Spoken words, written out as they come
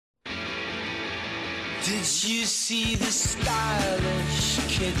Did you see the stylish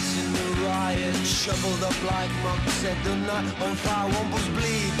kids in the riot? Shoveled up like monks, set the night on fire, wombles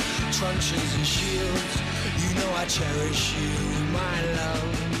bleed, truncheons and shields. You know I cherish you, my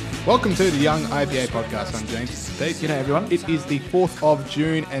love. Welcome to the Young IPA podcast. I'm James. G'day everyone. It is the 4th of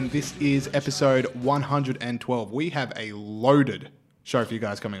June and this is episode 112. We have a loaded show for you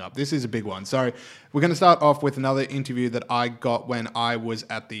guys coming up. This is a big one. So we're going to start off with another interview that I got when I was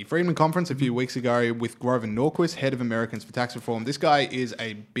at the Freedman Conference a few weeks ago with Norquist, head of Americans for Tax Reform. This guy is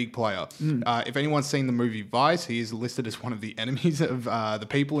a big player. If anyone's seen the movie Vice, he is listed as one of the enemies of the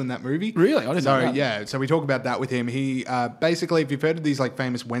people in that movie. Really? I didn't know that. Yeah, so we talk about that with him. He basically, if you've heard of these like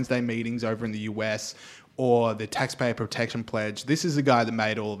famous Wednesday meetings over in the US or the Taxpayer Protection Pledge, this is the guy that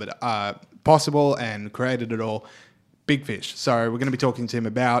made all of it possible and created it all. Big fish. So we're going to be talking to him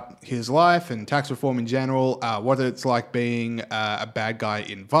about his life and tax reform in general, what it's like being a bad guy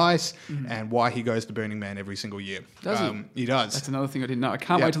in Vice, and why he goes to Burning Man every single year. Does he? He does. That's another thing I didn't know. I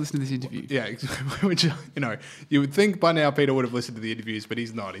can't wait to listen to this interview. Yeah, which, you would think by now Peter would have listened to the interviews, but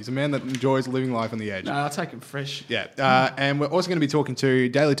he's not. He's a man that enjoys living life on the edge. No, I'll take him fresh. Yeah. And we're also going to be talking to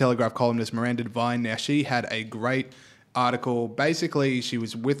Daily Telegraph columnist Miranda Devine. Now, she had a great article. Basically, she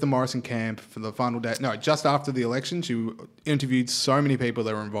was with the Morrison camp for the final day. No, just after the election, she interviewed so many people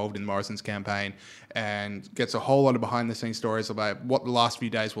that were involved in Morrison's campaign and gets a whole lot of behind-the-scenes stories about what the last few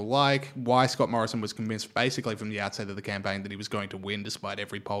days were like, why Scott Morrison was convinced basically from the outset of the campaign that he was going to win, despite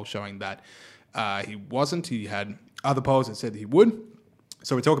every poll showing that he wasn't. He had other polls that said that he would.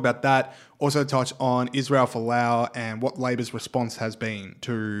 So we talk about that. Also touch on Israel Folau and what Labor's response has been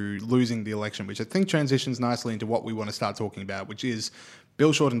to losing the election, which I think transitions nicely into what we want to start talking about, which is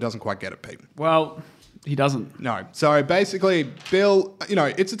Bill Shorten doesn't quite get it, Pete. Well, he doesn't. No. So basically, Bill,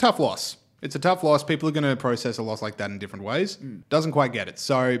 it's a tough loss. It's a tough loss. People are going to process a loss like that in different ways. Doesn't quite get it.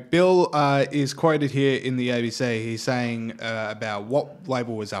 So Bill is quoted here in the ABC. He's saying about what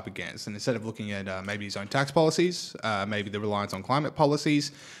Labor was up against. And instead of looking at maybe his own tax policies, maybe the reliance on climate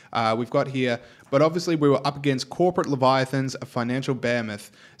policies, we've got here, but obviously we were up against corporate leviathans, a financial behemoth,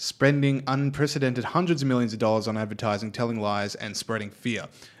 spending unprecedented hundreds of millions of dollars on advertising, telling lies, and spreading fear.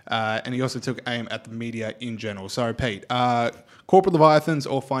 And he also took aim at the media in general. So, Pete, corporate leviathans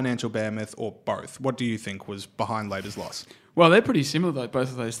or financial behemoth or both? What do you think was behind Labor's loss? Well, they're pretty similar, though, both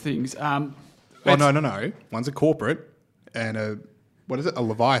of those things. No. One's a corporate and a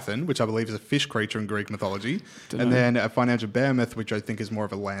leviathan, which I believe is a fish creature in Greek mythology, and then a financial behemoth, which I think is more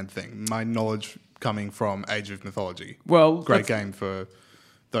of a land thing. My knowledge coming from Age of Mythology. Well, great game for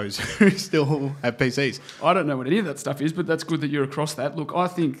those who still have PCs. I don't know what any of that stuff is, but that's good that you're across that. Look, I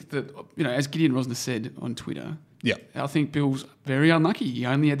think that, as Gideon Rosner said on Twitter, I think Bill's very unlucky. He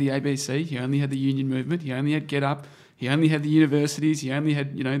only had the ABC, he only had the union movement, he only had Get Up, he only had the universities, he only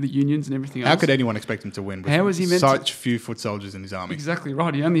had, the unions and everything else. How could anyone expect him to win with such few foot soldiers in his army? Exactly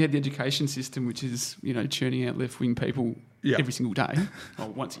right. He only had the education system, which is, churning out left-wing people every single day. Well,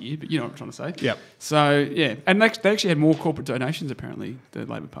 once a year, but you know what I'm trying to say. Yep. So, and they actually had more corporate donations, apparently, the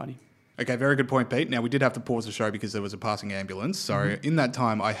Labor Party. Okay, very good point, Pete. Now, we did have to pause the show because there was a passing ambulance. So in that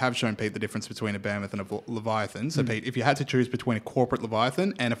time, I have shown Pete the difference between a behemoth and a leviathan. So, Pete, if you had to choose between a corporate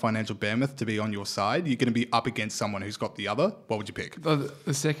leviathan and a financial behemoth to be on your side, you're going to be up against someone who's got the other. What would you pick? The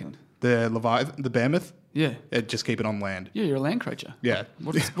second. The behemoth? Yeah. Just keep it on land. Yeah, you're a land creature. Yeah.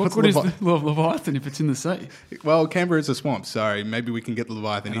 What good is the leviathan if it's in the sea? Well, Canberra is a swamp, so maybe we can get the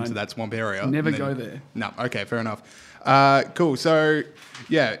leviathan into that swamp area. Never go there. No, okay, fair enough. Cool. So,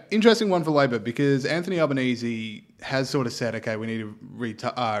 interesting one for Labor because Anthony Albanese has sort of said, okay, we need to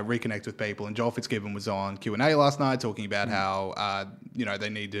reconnect with people. And Joel Fitzgibbon was on Q&A last night talking about how, they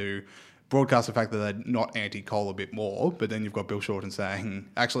need to broadcast the fact that they're not anti-coal a bit more, but then you've got Bill Shorten saying,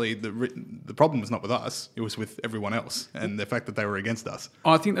 actually, the problem was not with us, it was with everyone else, and the fact that they were against us.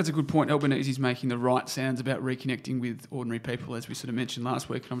 I think that's a good point. Albanese's making the right sounds about reconnecting with ordinary people, as we sort of mentioned last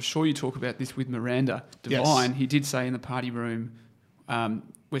week, and I'm sure you talk about this with Miranda Devine. Yes. He did say in the party room,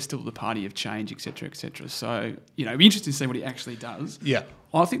 we're still the party of change, etc., etc. So, it'd be interesting to see what he actually does. Yeah.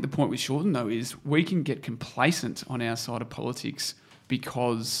 I think the point with Shorten, though, is we can get complacent on our side of politics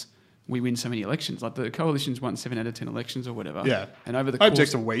because we win so many elections. Like the coalition's won 7 out of 10 elections or whatever. Yeah. And over the I course...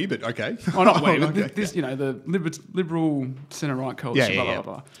 object to we, but okay. Oh, not we, but this, the Liberal centre-right coalition, blah, blah,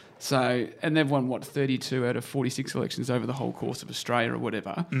 blah. So, and they've won, 32 out of 46 elections over the whole course of Australia or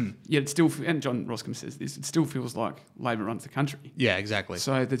whatever. Yet it still, and John Roscombe says this, it still feels like Labor runs the country. Yeah, exactly.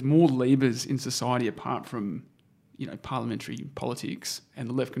 So there's more levers in society apart from, parliamentary politics, and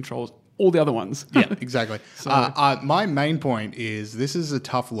the left controls all the other ones. Yeah, exactly. My main point is this is a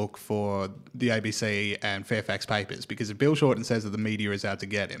tough look for the ABC and Fairfax papers, because if Bill Shorten says that the media is out to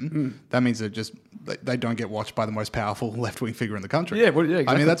get him, that means they don't get watched by the most powerful left-wing figure in the country. Yeah, exactly.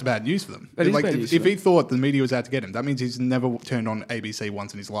 I mean, that's bad news for them. That is bad news if he thought the media was out to get him, that means he's never turned on ABC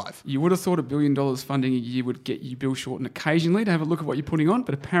once in his life. You would have thought $1 billion funding a year would get you Bill Shorten occasionally to have a look at what you're putting on,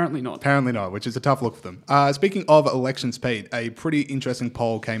 but apparently not. Apparently not, which is a tough look for them. Speaking of elections, Pete, a pretty interesting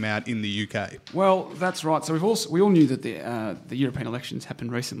poll came out in the UK. Well, that's right. So we all knew that the European elections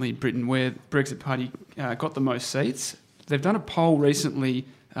happened recently in Britain, where the Brexit Party got the most seats. They've done a poll recently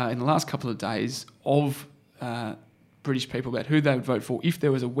in the last couple of days of British people about who they would vote for if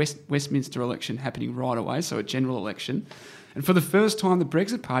there was a Westminster election happening right away, so a general election. And for the first time, the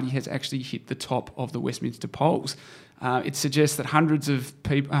Brexit Party has actually hit the top of the Westminster polls. It suggests that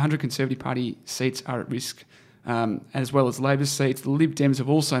 100 Conservative Party seats are at risk, as well as Labour seats. The Lib Dems have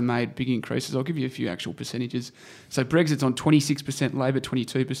also made big increases. I'll give you a few actual percentages. So Brexit's on 26%, Labour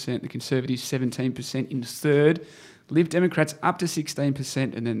 22%, the Conservatives 17% in third. Lib Democrats up to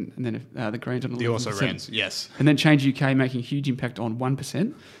 16%, and then the Greens on 11%. The also Rans, yes. And then Change UK making a huge impact on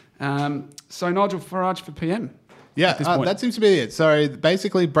 1%. So Nigel Farage for PM. Yeah, that seems to be it. So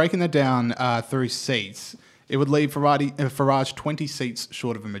basically, breaking that down through seats, it would leave Farage 20 seats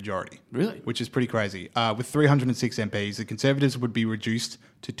short of a majority. Really? Which is pretty crazy. With 306 MPs, the Conservatives would be reduced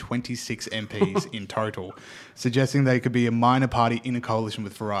to 26 MPs in total, suggesting they could be a minor party in a coalition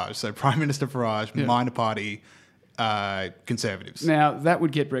with Farage. So Prime Minister Farage, minor party, Conservatives. Now, that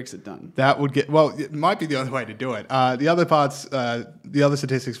would get Brexit done. That would get... Well, it might be the only way to do it. The other parts, the other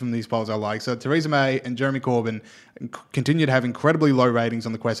statistics from these polls I like. So Theresa May and Jeremy Corbyn continue to have incredibly low ratings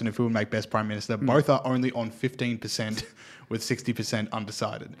on the question of who would make best Prime Minister. Both are only on 15%, with 60%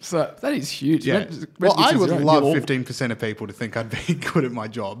 undecided. So that is huge. Yeah. Well, I would love 15% of people to think I'd be good at my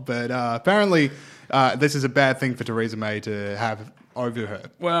job. But apparently this is a bad thing for Theresa May to have over her.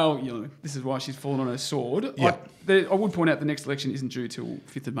 Well, this is why she's fallen on her sword. Yeah. I would point out the next election isn't due till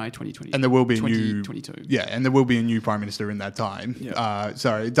 5th of May 2020. And there will be 2022. and there will be a new Prime Minister in that time. Yep.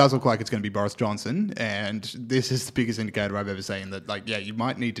 So it does look like it's going to be Boris Johnson, and this is the biggest indicator I've ever seen that, you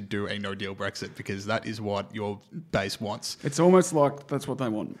might need to do a no-deal Brexit, because that is what your base wants. It's almost like that's what they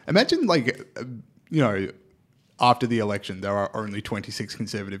want. Imagine, after the election, there are only 26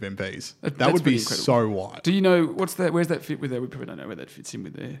 Conservative MPs. That would be so wild. Do you know where's that fit with there? We probably don't know where that fits in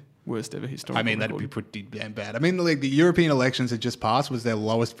with their worst ever historical I mean, that'd record. be pretty damn bad. I mean, the European elections that just passed was their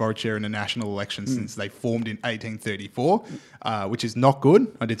lowest vote share in a national election since they formed in 1834, which is not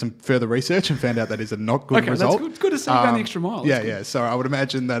good. I did some further research and found out that is a not good result. That's good to see you going the extra mile. Yeah. So I would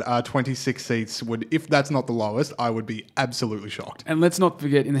imagine that 26 seats would, if that's not the lowest, I would be absolutely shocked. And let's not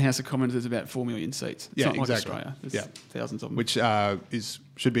forget, in the House of Commons, there's about 4 million seats. It's not exactly. like Australia. There's thousands of them. Which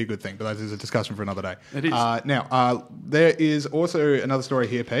should be a good thing, but that is a discussion for another day. It is. Now, there is also another story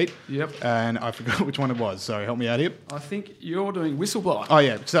here, Pete. Yep. And I forgot which one it was, so help me out here. I think you're doing whistleblower. Oh,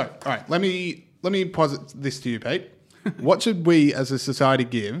 yeah. So, all right, let me posit this to you, Pete. What should we as a society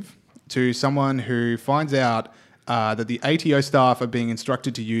give to someone who finds out that the ATO staff are being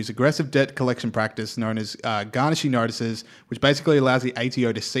instructed to use aggressive debt collection practice known as garnishing notices, which basically allows the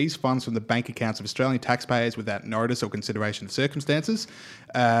ATO to seize funds from the bank accounts of Australian taxpayers without notice or consideration of circumstances?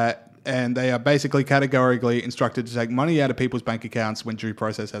 And they are basically categorically instructed to take money out of people's bank accounts when due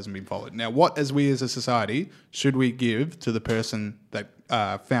process hasn't been followed. Now, what, as we as a society, should we give to the person that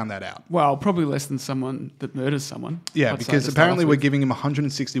found that out? Well, probably less than someone that murders someone. Yeah, because apparently we're giving him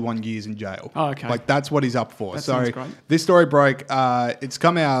 161 years in jail. Oh, okay. That's what he's up for. That sounds great. This story broke. It's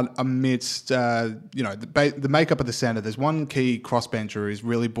come out amidst, the makeup of the Senate. There's one key crossbencher who's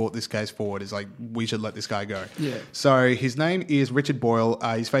really brought this case forward. Is we should let this guy go. Yeah. So his name is Richard Boyle.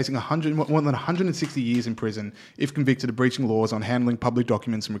 He's facing more than 160 years in prison if convicted of breaching laws on handling public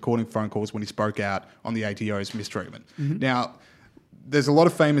documents and recording phone calls when he spoke out on the ATO's mistreatment. Mm-hmm. Now, there's a lot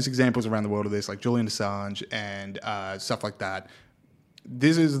of famous examples around the world of this, like Julian Assange and stuff like that.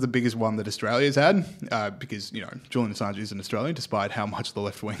 This is the biggest one that Australia's had because, Julian Assange is an Australian, despite how much the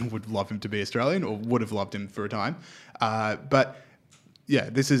left wing would love him to be Australian or would have loved him for a time. But,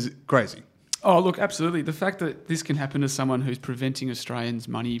 this is crazy. Oh, look, absolutely. The fact that this can happen to someone who's preventing Australians'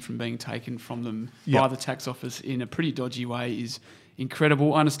 money from being taken from them by the tax office in a pretty dodgy way is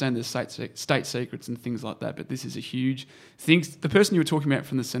incredible. I understand there's state secrets and things like that, but this is a huge thing. The person you were talking about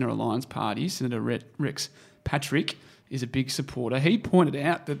from the Centre Alliance Party, Senator Rex Patrick, is a big supporter. He pointed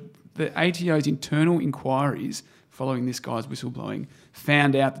out that the ATO's internal inquiries following this guy's whistleblowing,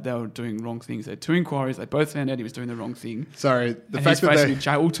 found out that they were doing wrong things. They had 2 inquiries. They both found out he was doing the wrong thing. So the and fact he's that facing a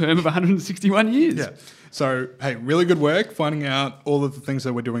jail term of 161 years. Yeah. So, hey, really good work finding out all of the things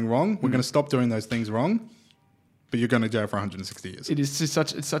that we're doing wrong. We're going to stop doing those things wrong, but you're going to jail for 160 years. It is just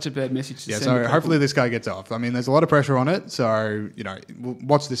such a bad message to send. So hopefully this guy gets off. I mean, there's a lot of pressure on it. So, we'll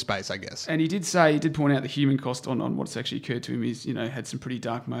watch this space, I guess. And he did point out the human cost on what's actually occurred to him is, had some pretty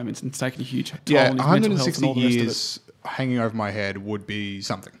dark moments and it's taken a huge toll on his mental health and all the rest of it. 160 years hanging over my head would be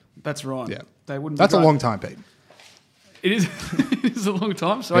something. That's right. Yeah. They wouldn't. That's a long time, Pete. It is. It is a long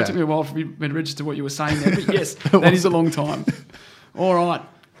time. So it took me a while for me to register what you were saying there. But yes, that is a long time. All right.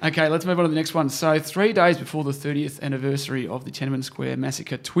 Okay, let's move on to the next one. So 3 days before the 30th anniversary of the Tiananmen Square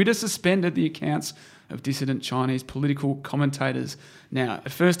massacre, Twitter suspended the accounts of dissident Chinese political commentators. Now,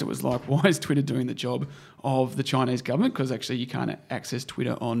 at first it was like, why is Twitter doing the job of the Chinese government? Because actually you can't access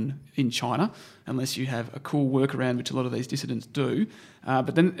Twitter in China unless you have a cool workaround, which a lot of these dissidents do.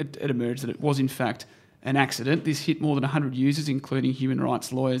 But then it emerged that it was in fact an accident. This hit more than 100 users, including human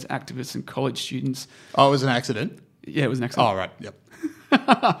rights lawyers, activists and college students. Oh, it was an accident? Yeah, it was an accident. Oh, right. Yep. So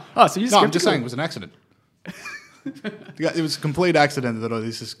you're skeptical? No, I'm just saying it was an accident. It was a complete accident that all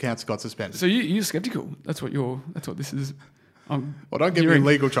these accounts got suspended. So you're skeptical. That's what this is. Well, don't get me in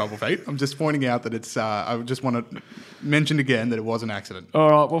legal trouble, Pete. I'm just pointing out that it's. I just want to mention again that it was an accident. All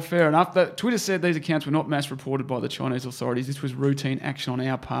right. Well, fair enough. But Twitter said these accounts were not mass reported by the Chinese authorities. This was routine action on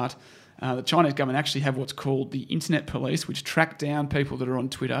our part. The Chinese government actually have what's called the Internet Police, which track down people that are on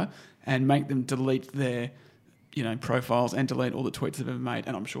Twitter and make them delete their, profiles and delete all the tweets they've ever made,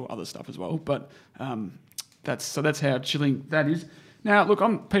 and I'm sure other stuff as well. But that's how chilling that is. Now,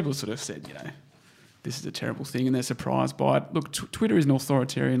 look, people sort of said, this is a terrible thing, and they're surprised by it. Look, Twitter is an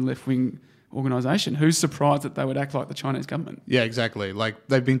authoritarian left-wing organisation. Who's surprised that they would act like the Chinese government? Yeah, exactly. Like,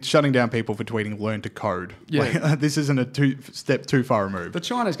 they've been shutting down people for tweeting learn to code. Yeah. This isn't a step too far removed. The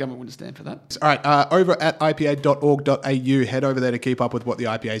Chinese government wouldn't stand for that. All right, over at ipa.org.au, head over there to keep up with what the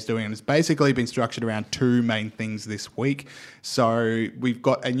IPA is doing. And it's basically been structured around 2 main things this week. So we've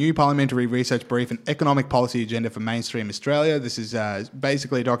got a new parliamentary research brief and economic policy agenda for mainstream Australia. This is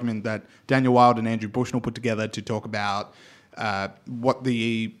basically a document that Daniel Wild and Andrew Bushnell put together to talk about what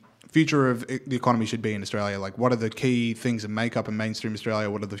the future of the economy should be in Australia. Like, what are the key things that make up a mainstream Australia?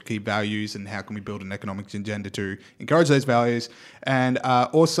 What are the key values, and how can we build an economic agenda to encourage those values? And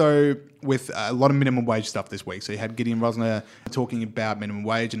also with a lot of minimum wage stuff this week. So you had Gideon Rosner talking about minimum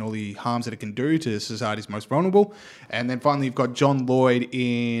wage and all the harms that it can do to society's most vulnerable. And then finally, you've got John Lloyd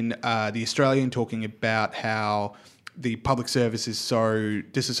in The Australian talking about how the public service is so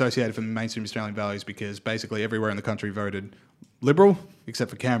disassociated from the mainstream Australian values because basically everywhere in the country voted Liberal, except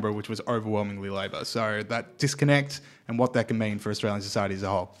for Canberra, which was overwhelmingly Labor. So that disconnect and what that can mean for Australian society as a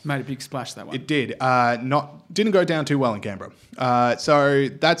whole. Made a big splash, that one. It did. Didn't go down too well in Canberra. So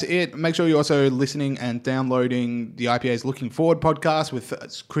that's it. Make sure you're also listening and downloading the IPA's Looking Forward podcast with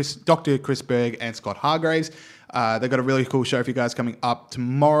Dr. Chris Berg and Scott Hargraves. They've got a really cool show for you guys coming up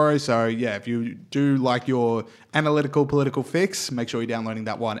tomorrow. So, yeah, if you do like your analytical political fix, make sure you're downloading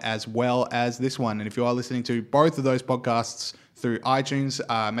that one as well as this one. And if you are listening to both of those podcasts through iTunes,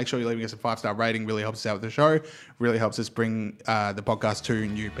 make sure you're leaving us a 5-star rating. Really helps us out with the show. Really helps us bring the podcast to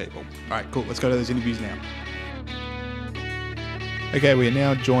new people. All right, cool. Let's go to those interviews now. Okay, we are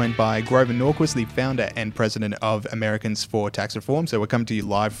now joined by Grover Norquist, the founder and president of Americans for Tax Reform. So we're coming to you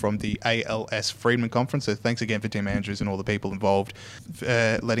live from the ALS Friedman Conference. So thanks again for Tim Andrews and all the people involved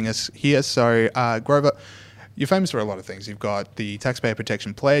letting us hear. So Grover, you're famous for a lot of things. You've got the Taxpayer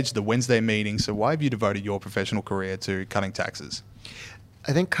Protection Pledge, the Wednesday meeting. So why have you devoted your professional career to cutting taxes?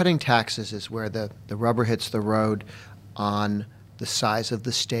 I think cutting taxes is where the rubber hits the road on the size of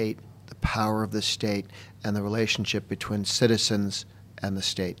the state, the power of the state, and the relationship between citizens and the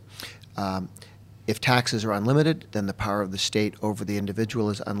state. If taxes are unlimited, then the power of the state over the individual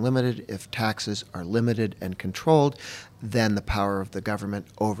is unlimited. If taxes are limited and controlled, then the power of the government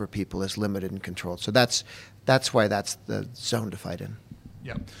over people is limited and controlled. So that's why that's the zone to fight in.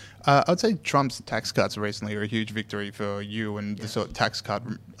 Yeah. I'd say Trump's tax cuts recently are a huge victory for you and the sort of tax cut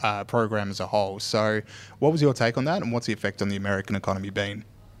program as a whole. So what was your take on that, and what's the effect on the American economy been?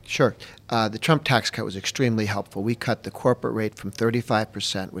 Sure. The Trump tax cut was extremely helpful. We cut the corporate rate from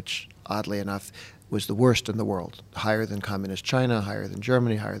 35%, which oddly enough was the worst in the world, higher than communist China, higher than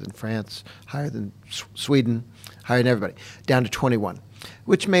Germany, higher than France, higher than Sweden, higher than everybody, down to 21,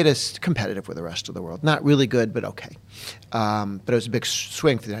 which made us competitive with the rest of the world. Not really good, but okay. But it was a big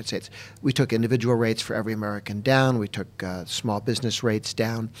swing for the United States. We took individual rates for every American down. We took small business rates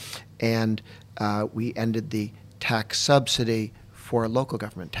down. And we ended the tax subsidy for local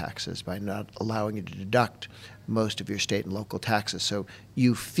government taxes by not allowing you to deduct most of your state and local taxes. So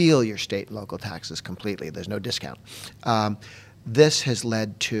you feel your state and local taxes completely. There's no discount. This has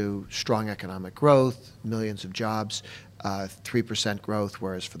led to strong economic growth, millions of jobs, 3% growth,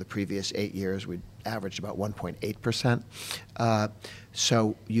 whereas for the previous 8 years we averaged about 1.8%.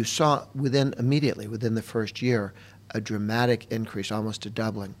 So you saw immediately within the first year a dramatic increase, almost a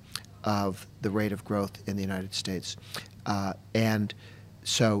doubling of the rate of growth in the United States. And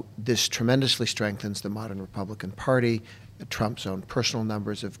so this tremendously strengthens the modern Republican Party. Trump's own personal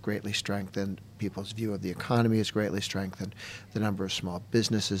numbers have greatly strengthened. People's view of the economy has greatly strengthened. The number of small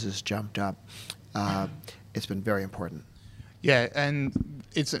businesses has jumped up. It's been very important. Yeah, and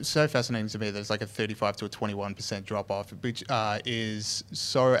it's so fascinating to me that it's like a 35 to a 21% drop-off, which is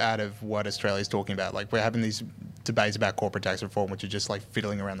so out of what Australia's talking about. Like, we're having these debates about corporate tax reform, which are just like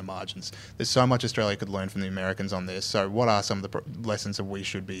fiddling around the margins. There's so much Australia could learn from the Americans on this. So what are some of the lessons that we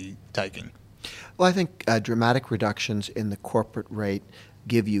should be taking? Well, I think dramatic reductions in the corporate rate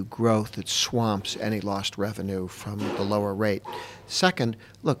give you growth that swamps any lost revenue from the lower rate. Second,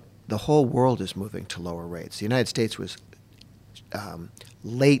 look, the whole world is moving to lower rates. The United States was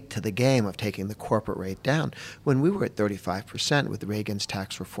late to the game of taking the corporate rate down. When we were at 35% with Reagan's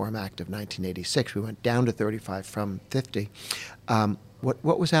Tax Reform Act of 1986, we went down to 35 from 50.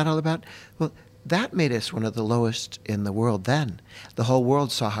 What was that all about? Well, that made us one of the lowest in the world then. The whole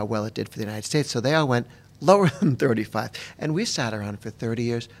world saw how well it did for the United States, so they all went lower than 35. And we sat around for 30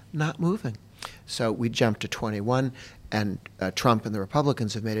 years not moving. So we jumped to 21, and Trump and the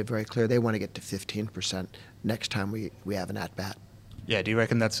Republicans have made it very clear they want to get to 15% next time we have an at-bat. Yeah, do you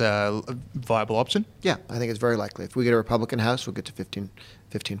reckon that's a viable option? Yeah, I think it's very likely. If we get a Republican House, we'll get to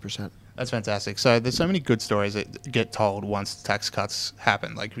 15%. That's fantastic. So there's so many good stories that get told once tax cuts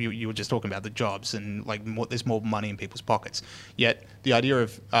happen. Like you were just talking about the jobs and like there's more money in people's pockets. Yet the idea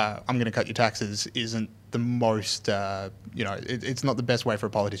of I'm going to cut your taxes isn't the most, it's not the best way for a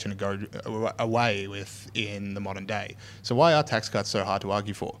politician to go away with in the modern day. So why are tax cuts so hard to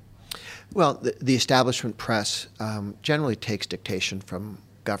argue for? Well, the establishment press generally takes dictation from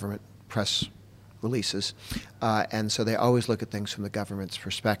government press releases, and so they always look at things from the government's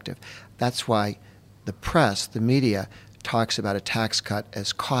perspective. That's why the press, the media, talks about a tax cut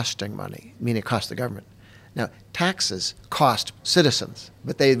as costing money, meaning it costs the government. Now, taxes cost citizens,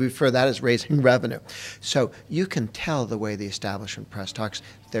 but they refer that as raising revenue. So you can tell the way the establishment press talks,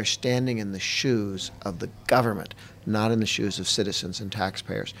 they're standing in the shoes of the government, not in the shoes of citizens and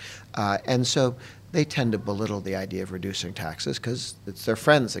taxpayers. And so they tend to belittle the idea of reducing taxes because it's their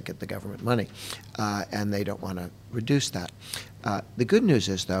friends that get the government money, and they don't want to reduce that. The good news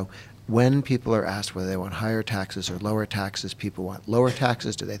is, though, when people are asked whether they want higher taxes or lower taxes, people want lower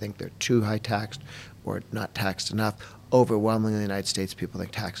taxes. Do they think they're too high taxed or not taxed enough? Overwhelmingly in the United States, people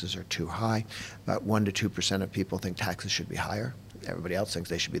think taxes are too high. About 1% to 2% of people think taxes should be higher. Everybody else thinks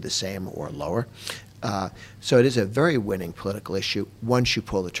they should be the same or lower. So it is a very winning political issue once you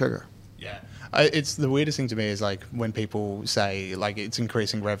pull the trigger. Yeah. It's the weirdest thing to me is like when people say like it's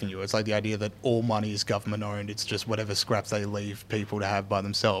increasing revenue. It's like the idea that all money is government owned. It's just whatever scraps they leave people to have by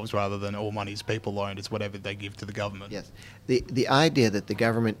themselves, rather than all money is people owned. It's whatever they give to the government. Yes. The idea that the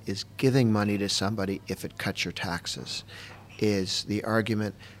government is giving money to somebody if it cuts your taxes is the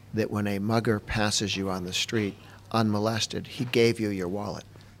argument that when a mugger passes you on the street unmolested, he gave you your wallet.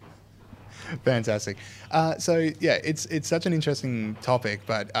 Fantastic. So yeah, it's such an interesting topic,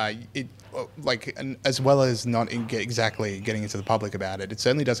 but as well as not exactly getting into the public about it, it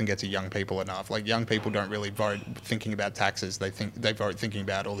certainly doesn't get to young people enough. Like young people don't really vote thinking about taxes. They vote thinking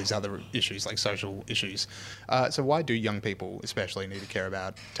about all these other issues like social issues. So why do young people especially need to care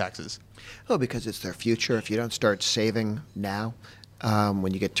about taxes? Oh, because it's their future. If you don't start saving now,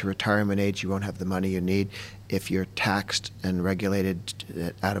 when you get to retirement age, you won't have the money you need. If you're taxed and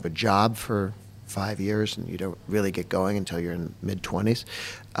regulated out of a job for 5 years and you don't really get going until you're in mid-20s,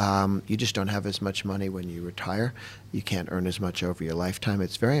 you just don't have as much money when you retire. You can't earn as much over your lifetime.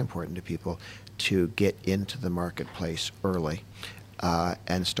 It's very important to people to get into the marketplace early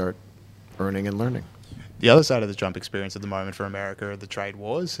and start earning and learning. The other side of the Trump experience at the moment for America are the trade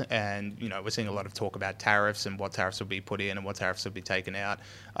wars, and we're seeing a lot of talk about tariffs and what tariffs will be put in and what tariffs will be taken out.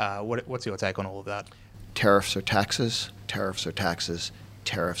 What's your take on all of that? Tariffs are taxes, tariffs are taxes,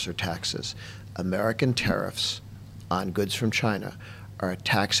 tariffs are taxes. American tariffs on goods from China are a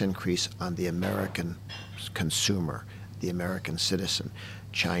tax increase on the American consumer, the American citizen.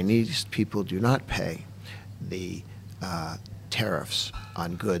 Chinese people do not pay the tariffs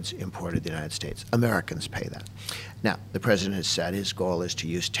on goods imported to the United States. Americans pay that. Now, the president has said his goal is to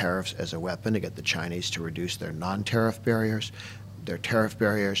use tariffs as a weapon to get the Chinese to reduce their non-tariff barriers. their tariff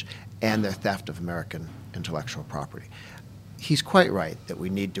barriers, and their theft of American intellectual property. He's quite right that we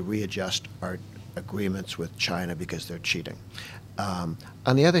need to readjust our agreements with China because they're cheating. On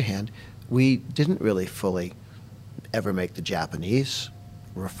the other hand, we didn't really fully ever make the Japanese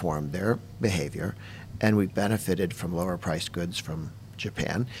reform their behavior, and we benefited from lower priced goods from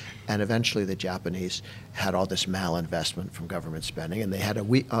Japan, and eventually the Japanese had all this malinvestment from government spending, and they had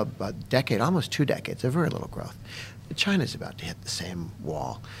a decade, almost 2 decades, of very little growth. China's about to hit the same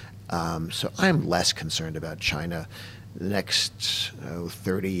wall. So I'm less concerned about China. The next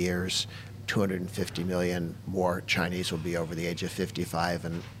 30 years, 250 million more Chinese will be over the age of 55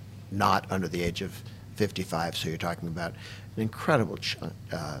 and not under the age of 55. So you're talking about an incredible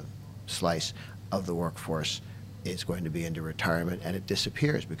slice of the workforce is going to be into retirement, and it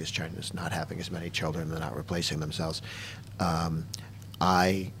disappears because China's not having as many children, they're not replacing themselves.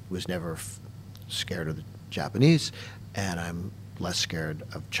 I was never scared of the Japanese, and I'm less scared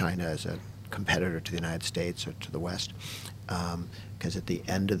of China as a competitor to the United States or to the West, because at the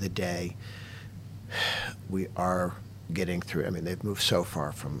end of the day, we are getting through. I mean, they've moved so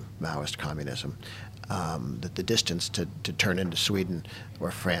far from Maoist communism that the distance to turn into Sweden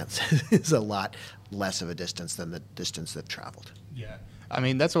or France is a lot less of a distance than the distance they've traveled. Yeah. I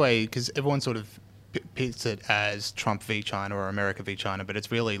mean, that's the way, because everyone sort of pits it as Trump v. China or America v. China, but it's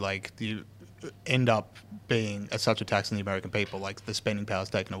really like you end up being such a tax on the American people, like the spending power is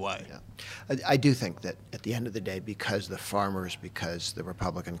taken away. Yeah. I do think that at the end of the day, because the farmers, because the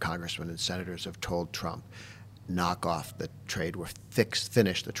Republican congressmen and senators have told Trump, knock off the trade war,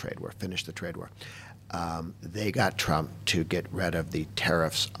 finish the trade war, they got Trump to get rid of the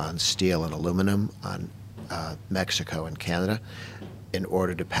tariffs on steel and aluminum on Mexico and Canada in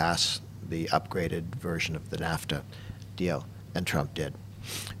order to pass the upgraded version of the NAFTA deal, and Trump did.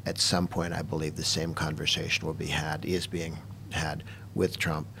 At some point, I believe the same conversation is being had with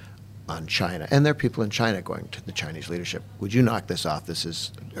Trump on China. And there are people in China going to the Chinese leadership, would you knock this off? This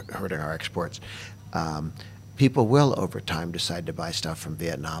is hurting our exports. People will, over time, decide to buy stuff from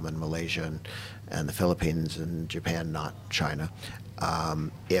Vietnam and Malaysia and the Philippines and Japan, not China,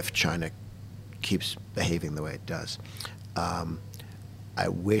 if China keeps behaving the way it does. I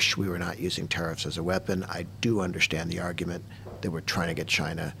wish we were not using tariffs as a weapon. I do understand the argument that we're trying to get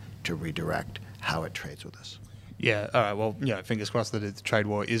China to redirect how it trades with us. Yeah, all right. Well, fingers crossed that the trade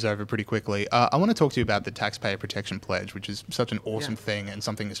war is over pretty quickly. I want to talk to you about the Taxpayer Protection Pledge, which is such an awesome thing and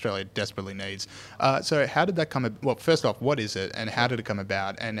something Australia desperately needs. So how did that come well, first off, what is it and how did it come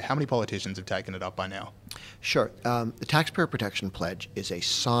about, and how many politicians have taken it up by now? Sure. The Taxpayer Protection Pledge is a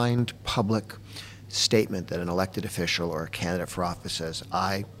signed public statement that an elected official or a candidate for office says,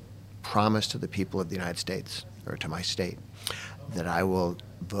 I promise to the people of the United States, or to my state, that I will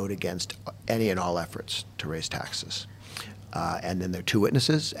vote against any and all efforts to raise taxes. And then there are 2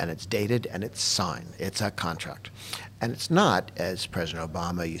 witnesses, and it's dated, and it's signed. It's a contract. And it's not, as President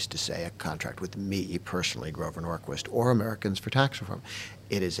Obama used to say, a contract with me personally, Grover Norquist, or Americans for Tax Reform.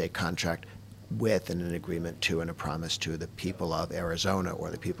 It is a contract with and an agreement to and a promise to the people of Arizona or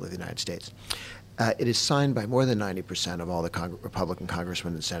the people of the United States. It is signed by more than 90% of all the Republican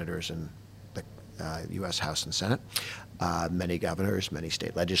congressmen and senators in the U.S. House and Senate. Many governors, many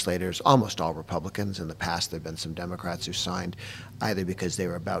state legislators, almost all Republicans. In the past, there have been some Democrats who signed either because they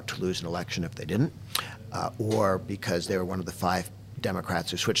were about to lose an election if they didn't, or because they were one of the 5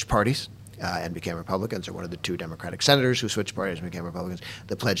 Democrats who switched parties and became Republicans, or one of the 2 Democratic senators who switched parties and became Republicans.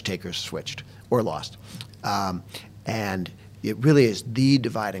 The pledge takers switched or lost. And it really is the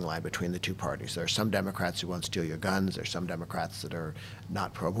dividing line between the 2 parties. There are some Democrats who won't steal your guns. There are some Democrats that are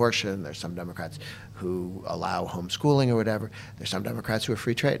not pro-abortion. There are some Democrats who allow homeschooling or whatever. There are some Democrats who are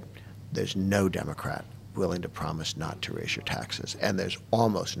free trade. There's no Democrat willing to promise not to raise your taxes. And there's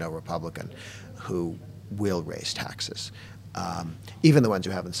almost no Republican who will raise taxes. Even the ones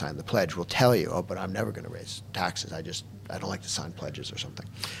who haven't signed the pledge will tell you, oh, but I'm never going to raise taxes. I don't like to sign pledges or something.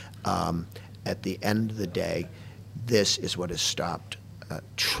 At the end of the day, this is what has stopped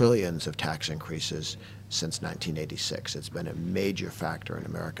trillions of tax increases since 1986. It's been a major factor in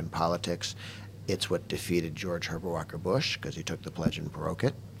American politics. It's what defeated George Herbert Walker Bush because he took the pledge and broke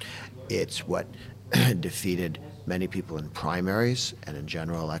it. It's what defeated many people in primaries and in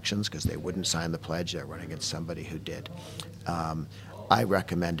general elections because they wouldn't sign the pledge. They're running against somebody who did. I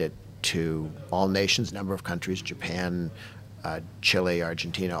recommend it to all nations, a number of countries, Japan, Chile,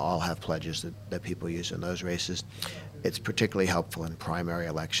 Argentina, all have pledges that people use in those races. It's particularly helpful in primary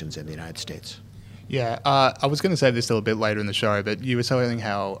elections in the United States. Yeah, I was going to say this a little bit later in the show, but you were saying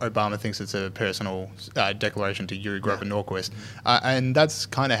how Obama thinks it's a personal declaration to you who grew up in Norquist. And that's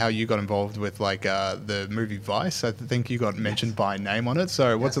kind of how you got involved with like the movie Vice. I think you got mentioned by name on it.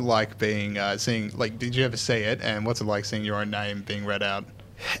 So what's it like being, seeing, like, did you ever see it? And what's it like seeing your own name being read out?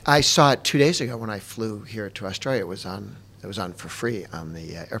 I saw it 2 days ago when I flew here to Australia. It was on for free on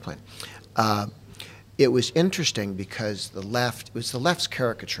the airplane. It was interesting because it was the left's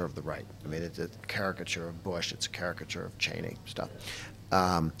caricature of the right. I mean, it's a caricature of Bush, it's a caricature of Cheney stuff.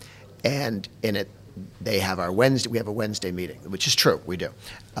 And in it, we have a Wednesday meeting, which is true, we do.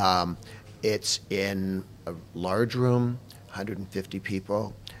 It's in a large room, 150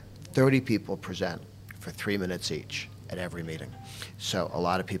 people, 30 people present for 3 minutes each at every meeting. So a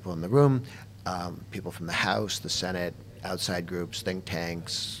lot of people in the room, people from the House, the Senate, outside groups, think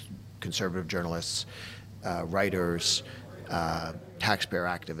tanks, conservative journalists, writers, taxpayer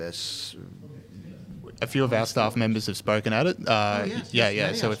activists. A few of our staff members have spoken at it.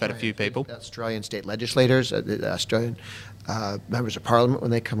 So we've had a few people. Australian state legislators, Australian members of parliament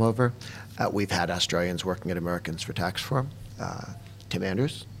when they come over. We've had Australians working at Americans for Tax Reform. Tim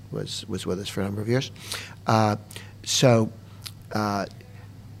Andrews was with us for a number of years. The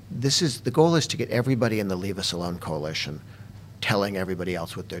goal is to get everybody in the Leave Us Alone coalition telling everybody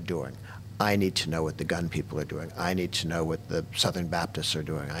else what they're doing. I need to know what the gun people are doing. I need to know what the Southern Baptists are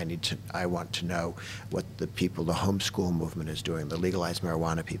doing. I want to know what the homeschool movement is doing, the legalized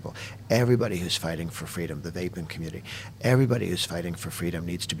marijuana people. Everybody who's fighting for freedom, the vaping community, everybody who's fighting for freedom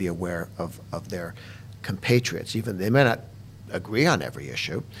needs to be aware of their compatriots. Even they may not agree on every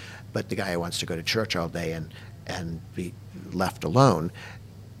issue, but the guy who wants to go to church all day and be left alone,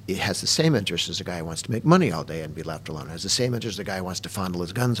 it has the same interest as a guy who wants to make money all day and be left alone. It has the same interest as a guy who wants to fondle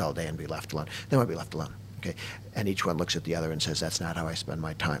his guns all day and be left alone. They want to be left alone. Okay? And each one looks at the other and says, that's not how I spend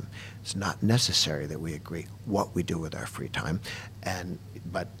my time. It's not necessary that we agree what we do with our free time,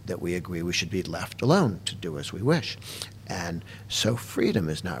 but that we agree we should be left alone to do as we wish. And so freedom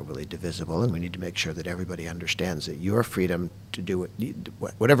is not really divisible, and we need to make sure that everybody understands that your freedom to do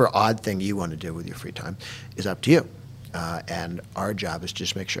whatever odd thing you want to do with your free time is up to you. And our job is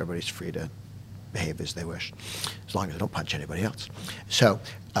just make sure everybody's free to behave as they wish, as long as they don't punch anybody else. So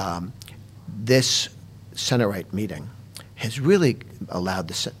this center-right meeting has really allowed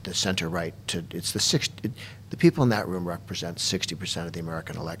the center-right to, the people in that room represent 60% of the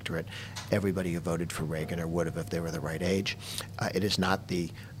American electorate, everybody who voted for Reagan or would have if they were the right age. It is not the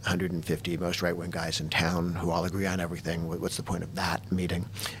 150 most right-wing guys in town who all agree on everything. What's the point of that meeting?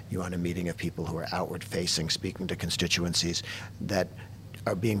 You want a meeting of people who are outward-facing, speaking to constituencies that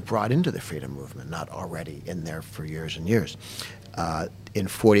are being brought into the freedom movement, not already in there for years and years. In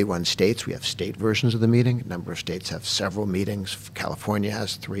 41 states, we have state versions of the meeting. A number of states have several meetings. California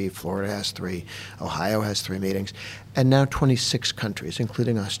has 3, Florida has 3, Ohio has 3 meetings, and now 26 countries,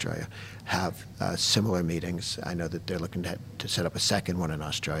 including Australia, have similar meetings. I know that they're looking to set up a second one in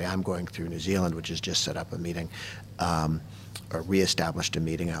Australia. I'm going through New Zealand, which has just set up a meeting, or reestablished a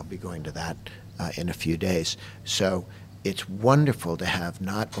meeting. I'll be going to that in a few days. So it's wonderful to have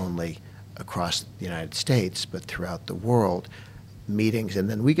not only across the United States, but throughout the world, meetings, and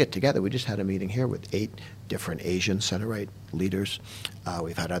then we get together. We just had a meeting here with 8 different Asian center-right leaders.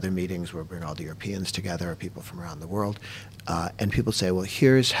 We've had other meetings where we bring all the Europeans together, people from around the world, and people say, well,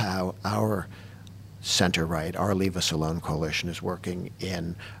 here's how our center-right, our Leave Us Alone coalition is working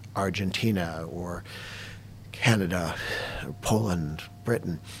in Argentina or Canada, or Poland,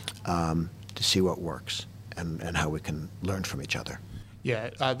 Britain, to see what works and how we can learn from each other.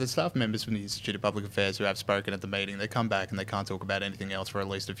 Yeah, the staff members from the Institute of Public Affairs who have spoken at the meeting, they come back and they can't talk about anything else for at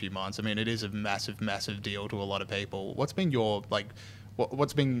least a few months. I mean, it is a massive, massive deal to a lot of people. What's been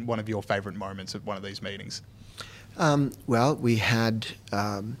what's been one of your favourite moments at one of these meetings? Well, we had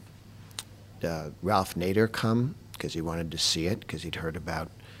Ralph Nader come because he wanted to see it, because he'd heard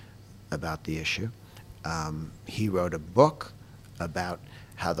about the issue. He wrote a book about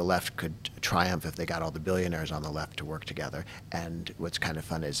how the left could triumph if they got all the billionaires on the left to work together. And what's kind of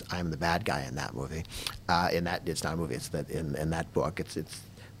fun is I'm the bad guy in that movie. It's not a movie. It's that in that book. It's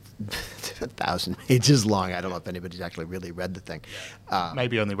 1,000 pages long. I don't know if anybody's actually really read the thing.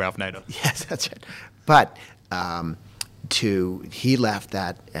 Maybe only Ralph Nader. Yes, that's right. But he left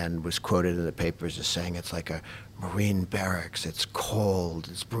that and was quoted in the papers as saying it's like a Marine barracks, it's cold,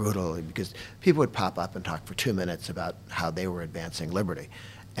 it's brutal, because people would pop up and talk for 2 minutes about how they were advancing liberty.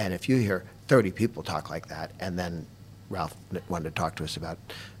 And if you hear 30 people talk like that, and then Ralph wanted to talk to us about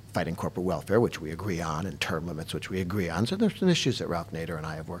fighting corporate welfare, which we agree on, and term limits, which we agree on. So there's some issues that Ralph Nader and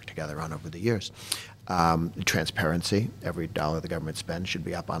I have worked together on over the years. Transparency, every dollar the government spends should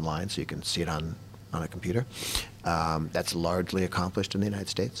be up online so you can see it on on a computer. That's largely accomplished in the United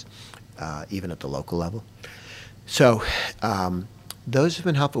States, even at the local level. So those have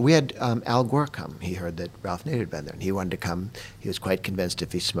been helpful. We had Al Gore come. He heard that Ralph Nader had been there, and he wanted to come. He was quite convinced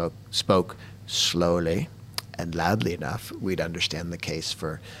if he spoke slowly and loudly enough, we'd understand the case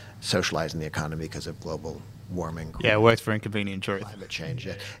for socializing the economy because of global warming. Yeah, it works for inconvenient truth. Climate change.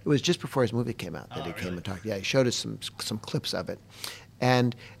 Yeah. It was just before his movie came out that he came and talked. Yeah, he showed us some clips of it.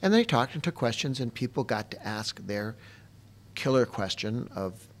 And then he talked and took questions, and people got to ask their killer question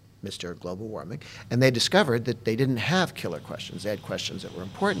of Mr. Global Warming. And they discovered that they didn't have killer questions. They had questions that were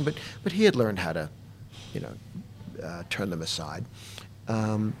important, but he had learned how to, turn them aside.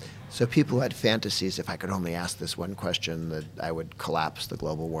 So people who had fantasies, if I could only ask this one question, that I would collapse the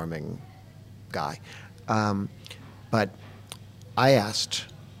global warming guy. But I asked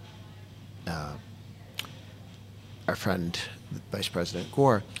our friend, Vice President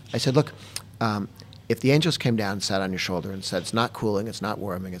Gore, I said, look, if the angels came down and sat on your shoulder and said, it's not cooling, it's not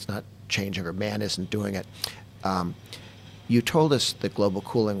warming, it's not changing, or man isn't doing it, you told us that global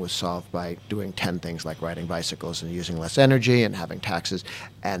cooling was solved by doing 10 things like riding bicycles and using less energy and having taxes,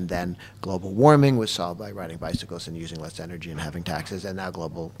 and then global warming was solved by riding bicycles and using less energy and having taxes, and now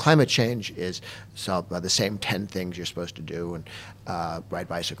global climate change is solved by the same 10 things you're supposed to do, and ride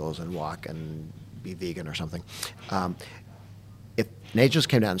bicycles and walk and be vegan or something. If angels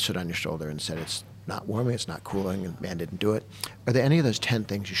came down and stood on your shoulder and said it's not warming, it's not cooling, and man didn't do it, are there any of those 10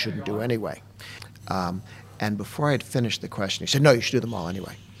 things you shouldn't do anyway? And before I had finished the question, he said, no, you should do them all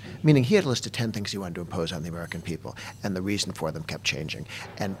anyway. Meaning he had a list of 10 things he wanted to impose on the American people, and the reason for them kept changing.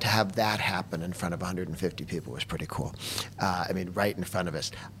 And to have that happen in front of 150 people was pretty cool. Right in front of us,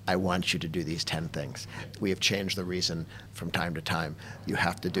 I want you to do these 10 things. We have changed the reason from time to time. You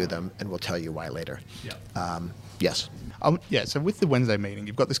have to do them, and we'll tell you why later. Yeah. Yes. So with the Wednesday meeting,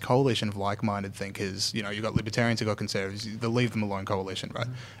 you've got this coalition of like-minded thinkers. You've got libertarians, you've got conservatives, the Leave Them Alone coalition,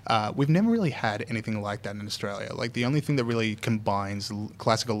 right? We've never really had anything like that in Australia. Like, the only thing that really combines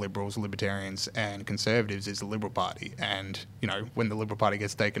classical liberals, libertarians, and conservatives is the Liberal Party. And, when the Liberal Party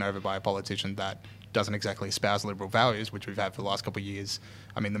gets taken over by a politician that doesn't exactly espouse liberal values, which we've had for the last couple of years,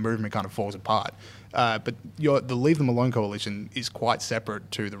 the movement kind of falls apart. But the Leave Them Alone coalition is quite separate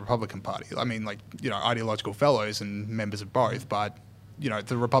to the Republican Party. Ideological fellows and members of both, but, if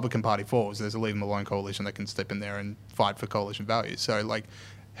the Republican Party falls, there's a Leave Them Alone coalition that can step in there and fight for coalition values. So,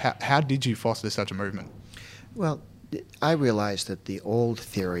 how did you foster such a movement? Well, I realized that the old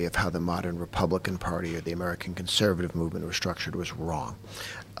theory of how the modern Republican Party or the American conservative movement was structured was wrong.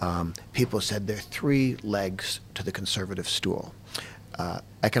 People said there are 3 legs to the conservative stool.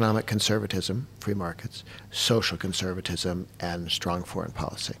 Economic conservatism, free markets, social conservatism, and strong foreign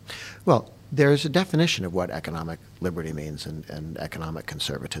policy. Well, there is a definition of what economic liberty means and economic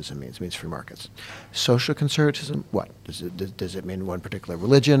conservatism means. It means free markets. Social conservatism, what? Does it mean one particular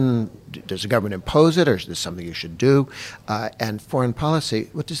religion? Does the government impose it, or is this something you should do? And foreign policy,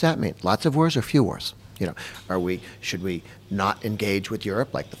 what does that mean? Lots of wars or few wars? Should we not engage with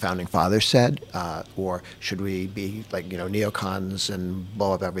Europe like the founding fathers said, or should we be like neocons and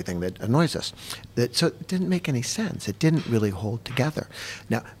blow up everything that annoys us? So it didn't make any sense. It didn't really hold together.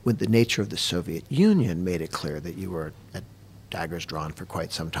 Now, when the nature of the Soviet Union made it clear that you were at daggers drawn for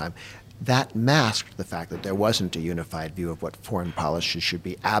quite some time, that masked the fact that there wasn't a unified view of what foreign policy should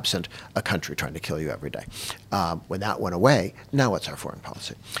be absent a country trying to kill you every day. When that went away, now what's our foreign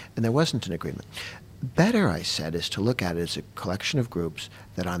policy? And there wasn't an agreement. Better, I said, is to look at it as a collection of groups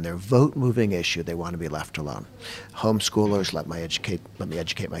that on their vote-moving issue, they want to be left alone. Homeschoolers, let me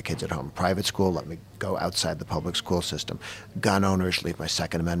educate my kids at home. Private school, let me go outside the public school system. Gun owners, leave my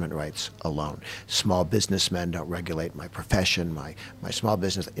Second Amendment rights alone. Small businessmen, don't regulate my profession, my small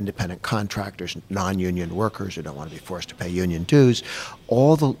business, independent contractors, non-union workers who don't want to be forced to pay union dues.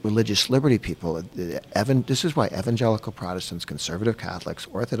 All the religious liberty people, this is why evangelical Protestants, conservative Catholics,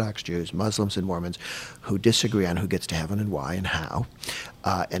 Orthodox Jews, Muslims, and Mormons who disagree on who gets to heaven and why and how,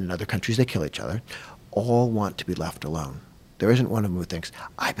 and in other countries they kill each other, all want to be left alone. There isn't one of them who thinks,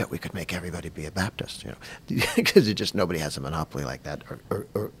 I bet we could make everybody be a Baptist, because nobody has a monopoly like that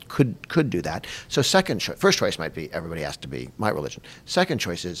or could do that. So first choice might be everybody has to be my religion. Second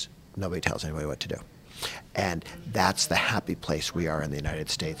choice is nobody tells anybody what to do. And that's the happy place we are in the United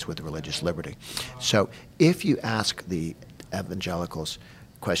States with religious liberty. So if you ask the evangelicals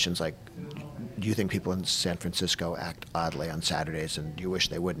questions like, do you think people in San Francisco act oddly on Saturdays and do you wish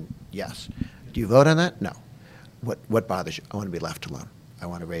they wouldn't? Yes. Do you vote on that? No. What bothers you? I want to be left alone. I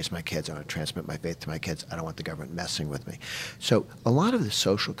want to raise my kids. I want to transmit my faith to my kids. I don't want the government messing with me. So a lot of the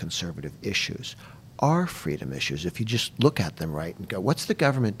social conservative issues are freedom issues if you just look at them right and go, what's the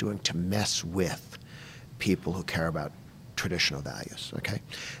government doing to mess with people who care about traditional values, okay?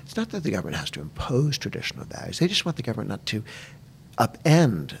 It's not that the government has to impose traditional values. They just want the government not to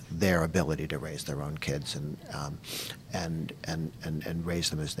upend their ability to raise their own kids and raise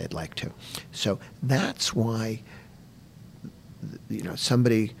them as they'd like to. So that's why,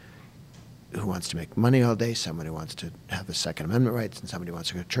 somebody who wants to make money all day, somebody who wants to have his Second Amendment rights, and somebody who wants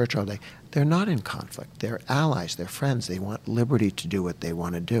to go to church all day, they're not in conflict. They're allies. They're friends. They want liberty to do what they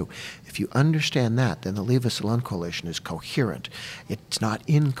want to do. If you understand that, then the Leave Us Alone coalition is coherent. It's not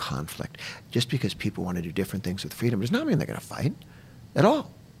in conflict. Just because people want to do different things with freedom does not mean they're going to fight at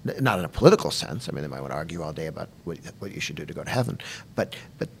all. Not in a political sense. I mean, they might want to argue all day about what you should do to go to heaven, but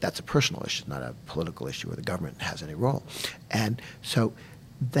that's a personal issue, not a political issue where the government has any role. And so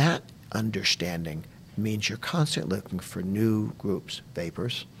that understanding means you're constantly looking for new groups,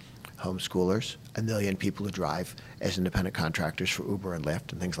 vapors, homeschoolers, 1 million people who drive as independent contractors for Uber and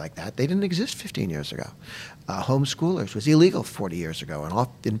Lyft and things like that. They didn't exist 15 years ago. Homeschoolers was illegal 40 years ago, and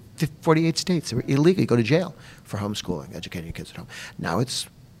in 48 states they were illegal. You go to jail for homeschooling, educating your kids at home. Now it's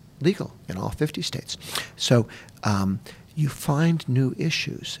legal in all 50 states. So you find new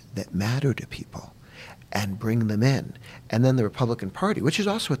issues that matter to people and bring them in. And then the Republican Party, which is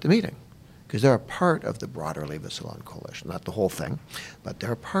also at the meeting, because they're a part of the broader Leave Us Alone coalition, not the whole thing, but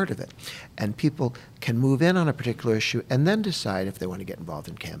they're a part of it. And people can move in on a particular issue and then decide if they want to get involved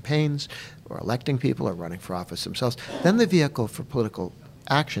in campaigns or electing people or running for office themselves. Then the vehicle for political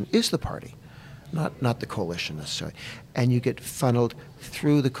action is the party, not the coalition necessarily. And you get funneled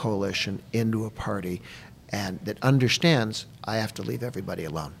through the coalition into a party and that understands I have to leave everybody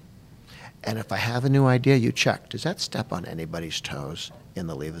alone. And if I have a new idea, you check, does that step on anybody's toes in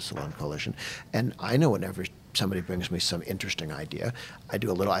the Leave Us Alone coalition? And I know whenever somebody brings me some interesting idea, I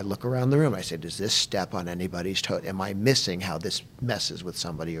look around the room, I say, does this step on anybody's toes? Am I missing how this messes with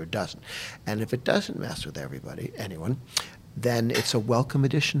somebody or doesn't? And if it doesn't mess with anyone, then it's a welcome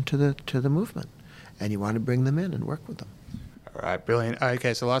addition to the movement. And you want to bring them in and work with them. All right, brilliant.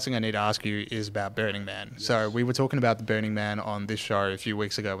 Okay, so the last thing I need to ask you is about Burning Man. Yes. So we were talking about the Burning Man on this show a few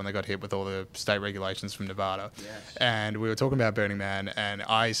weeks ago when they got hit with all the state regulations from Nevada. Yes. And we were talking about Burning Man, and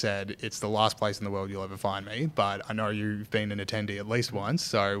I said it's the last place in the world you'll ever find me, but I know you've been an attendee at least once.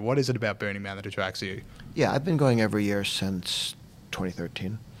 So what is it about Burning Man that attracts you? Yeah, I've been going every year since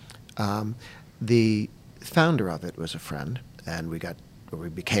 2013. The founder of it was a friend, and we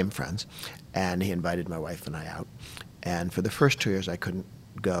became friends, and he invited my wife and I out. And for the first 2 years, I couldn't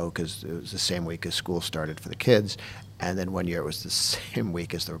go because it was the same week as school started for the kids. And then one year it was the same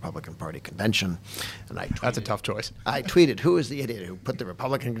week as the Republican Party convention. And That's a tough choice. I tweeted, who is the idiot who put the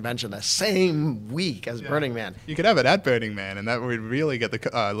Republican convention the same week as Burning Man? You could have it at Burning Man, and that would really get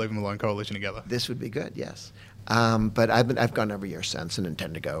the Leave Them Alone coalition together. This would be good, yes. But I've gone every year since and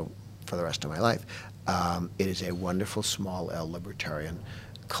intend to go for the rest of my life. It is a wonderful small L libertarian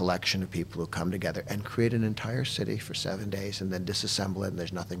collection of people who come together and create an entire city for 7 days and then disassemble it, and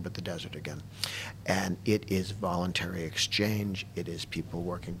there's nothing but the desert again. And it is voluntary exchange. It is people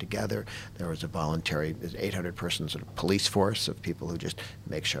working together. There was there's 800-person sort of police force of people who just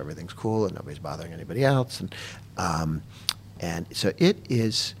make sure everything's cool and nobody's bothering anybody else. And so it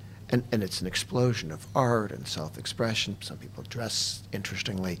is, and it's an explosion of art and self-expression. Some people dress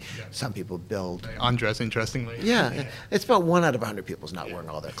interestingly. Yes. Some people build. They undress interestingly. Yeah, it's about 1 out of 100 people is not wearing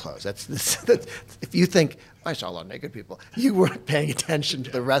all their clothes. That's if you think, I saw a lot of naked people, you weren't paying attention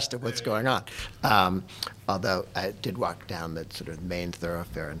to the rest of what's going on. Although I did walk down that sort of main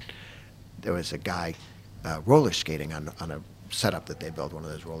thoroughfare, and there was a guy roller skating on a setup that they built, one of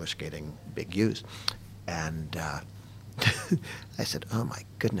those roller skating big U's. And I said, oh my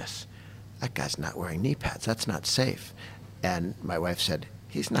goodness, that guy's not wearing knee pads. That's not safe. And my wife said,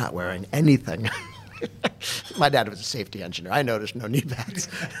 he's not wearing anything. My dad was a safety engineer. I noticed no knee pads.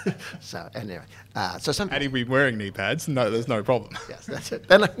 So anyway, had he been wearing knee pads? No, there's no problem. Yes, that's it.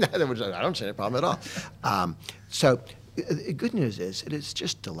 Then I don't see any problem at all. So the good news is it is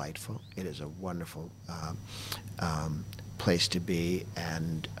just delightful. It is a wonderful place to be,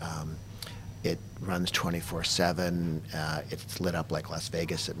 and it runs 24/7. It's lit up like Las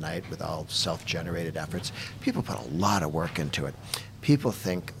Vegas at night with all self-generated efforts. People put a lot of work into it. People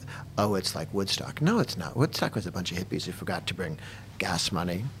think, oh, it's like Woodstock. No, it's not. Woodstock was a bunch of hippies who forgot to bring gas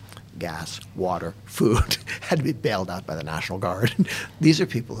money, gas, water, food, had to be bailed out by the National Guard. These are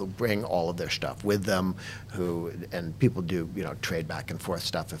people who bring all of their stuff with them, and people do, trade back and forth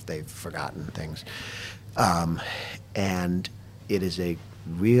stuff if they've forgotten things. And it is a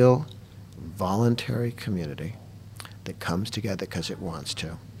real voluntary community that comes together because it wants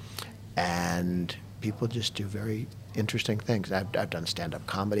to, and people just do very interesting things. I've done stand-up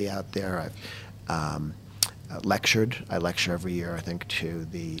comedy out there. lectured. I lecture every year, I think, to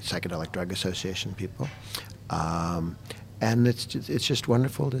the Psychedelic Drug Association people. And it's just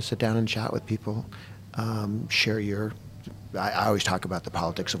wonderful to sit down and chat with people, share your... I always talk about the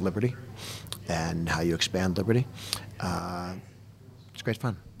politics of liberty and how you expand liberty. It's great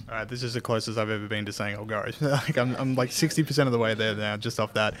fun. All right, this is the closest I've ever been to saying I'll go. I'm like 60% of the way there now, just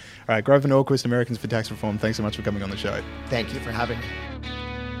off that. All right, Grover Norquist, Americans for Tax Reform, thanks so much for coming on the show. Thank you for having me.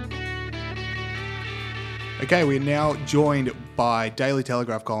 Okay, we're now joined by Daily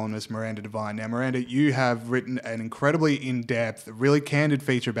Telegraph columnist Miranda Devine. Now, Miranda, you have written an incredibly in-depth, really candid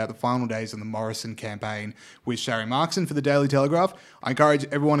feature about the final days of the Morrison campaign with Sharry Markson for the Daily Telegraph. I encourage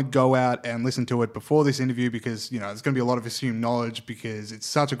everyone to go out and listen to it before this interview because, there's going to be a lot of assumed knowledge because it's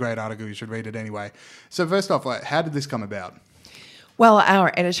such a great article. You should read it anyway. So first off, how did this come about? Well,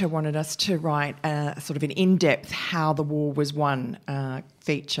 our editor wanted us to write sort of an in-depth how the war was won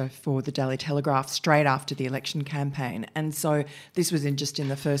feature for the Daily Telegraph straight after the election campaign. And so this was just in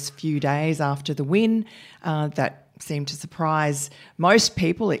the first few days after the win that seemed to surprise most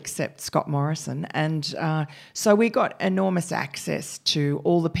people except Scott Morrison. And so we got enormous access to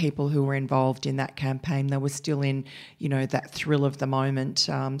all the people who were involved in that campaign. They were still in, that thrill of the moment,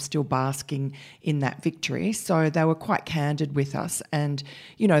 still basking in that victory. So they were quite candid with us. And,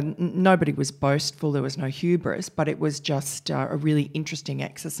 nobody was boastful. There was no hubris, but it was just a really interesting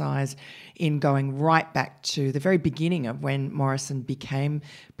exercise in going right back to the very beginning of when Morrison became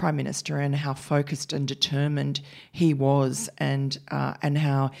Prime Minister and how focused and determined he was and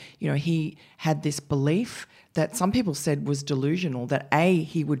how, he had this belief that some people said was delusional, that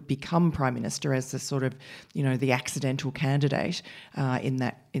he would become Prime Minister as the sort of, the accidental candidate in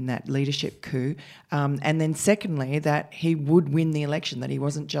that leadership coup. And then secondly, that he would win the election, that he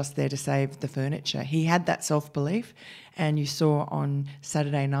wasn't just there to save the furniture. He had that self-belief. And you saw on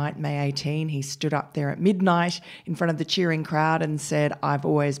Saturday night, May 18, he stood up there at midnight in front of the cheering crowd and said, "I've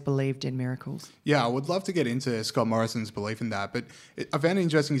always believed in miracles." Yeah, I would love to get into Scott Morrison's belief in that. But I found it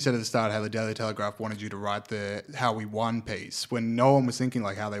interesting you said at the start how the Daily Telegraph wanted you to write the how we won piece when no one was thinking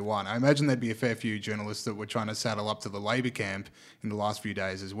like how they won. I imagine there'd be a fair few journalists that were trying to saddle up to the Labor camp in the last few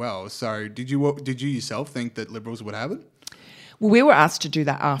days as well. So did you yourself think that Liberals would have it? Well, we were asked to do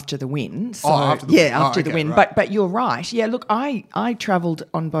that after the win. So, after the win. Right. But you're right. Yeah, look, I travelled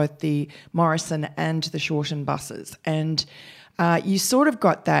on both the Morrison and the Shorten buses, and you sort of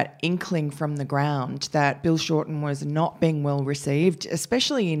got that inkling from the ground that Bill Shorten was not being well received,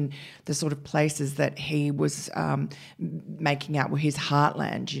 especially in the sort of places that he was making out were his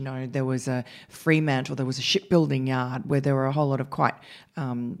heartland. There was a Fremantle, there was a shipbuilding yard where there were a whole lot of quite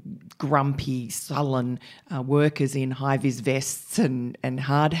grumpy, sullen workers in high-vis vests and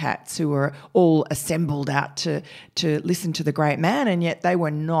hard hats who were all assembled out to listen to the great man, and yet they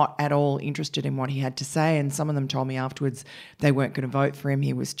were not at all interested in what he had to say. And some of them told me afterwards they weren't going to vote for him.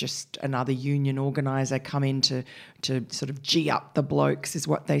 He was just another union organiser come in to sort of gee up the blokes, is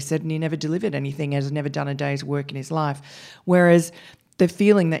what they said, and he never delivered anything, has never done a day's work in his life. Whereas the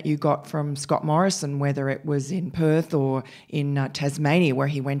feeling that you got from Scott Morrison, whether it was in Perth or in Tasmania, where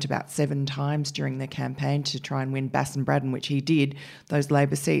he went about 7 times during the campaign to try and win Bass and Braddon, which he did, those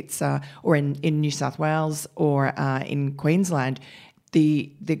Labor seats, or in New South Wales or in Queensland,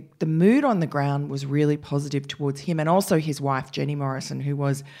 the mood on the ground was really positive towards him, and also his wife, Jenny Morrison, who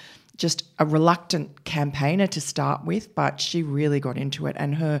was just a reluctant campaigner to start with, but she really got into it,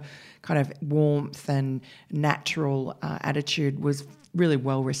 and her kind of warmth and natural attitude was really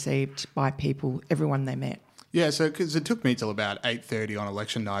well received by people, everyone they met. Yeah, so because it took me till about 8:30 on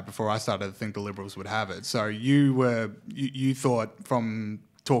election night before I started to think the Liberals would have it. So you thought from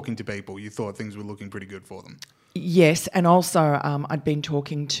talking to people, you thought things were looking pretty good for them. Yes, and also I'd been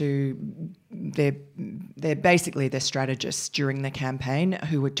talking to their strategists during the campaign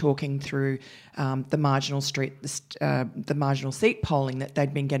who were talking through the marginal seat polling that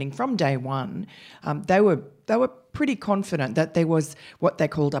they'd been getting from day one. They were pretty confident that there was what they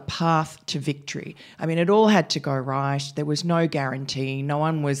called a path to victory. I mean, it all had to go right. There was no guarantee. No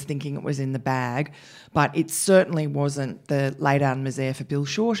one was thinking it was in the bag. But it certainly wasn't the lay down misère for Bill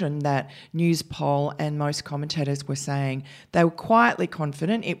Shorten that Newspoll and most commentators were saying. They were quietly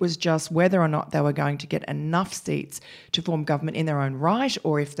confident. It was just whether or not they were going to get enough seats to form government in their own right,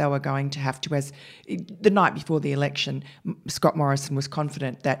 or if they were going to have to, as the night before the election, Scott Morrison was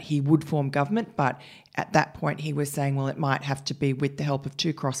confident that he would form government, but at that point he was saying, well, it might have to be with the help of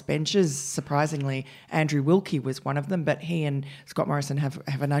 2 crossbenchers. Surprisingly, Andrew Wilkie was one of them, but he and Scott Morrison have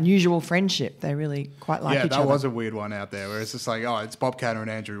an unusual friendship. They really quite like each other. Yeah, that was a weird one out there where it's just like, it's Bob Catter and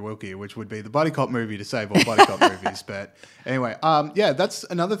Andrew Wilkie, which would be the buddy cop movie to save all buddy cop movies. But anyway, that's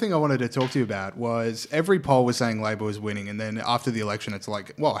another thing I wanted to talk talk to you about was every poll was saying Labor was winning, and then after the election, it's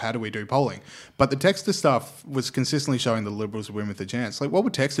like, well, how do we do polling? But the Texter stuff was consistently showing the Liberals win with a chance. Like, what were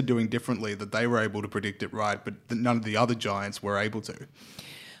Texter doing differently that they were able to predict it right, but that none of the other giants were able to?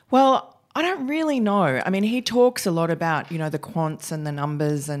 Well, I don't really know. I mean, he talks a lot about, the quants and the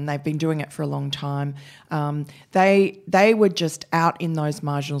numbers, and they've been doing it for a long time. They were just out in those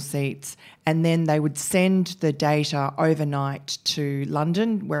marginal seats, and then they would send the data overnight to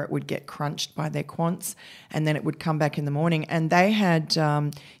London, where it would get crunched by their quants, and then it would come back in the morning. And they had,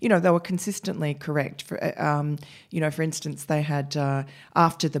 they were consistently correct. For instance, they had,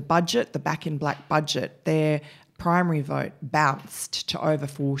 after the budget, the Back in Black budget, their primary vote bounced to over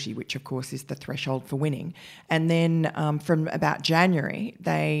 40, which of course is the threshold for winning. And then from about January,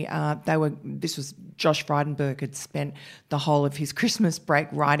 this was Josh Frydenberg had spent the whole of his Christmas break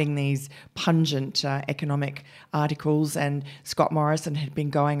writing these pungent economic articles, and Scott Morrison had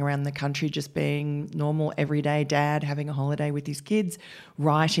been going around the country just being normal everyday dad, having a holiday with his kids,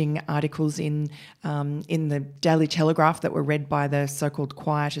 writing articles in the Daily Telegraph that were read by the so-called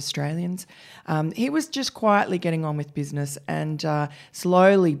quiet Australians. He was just quietly getting on with business and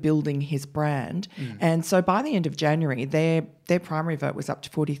slowly building his brand. And so by the end of January, their primary vote was up to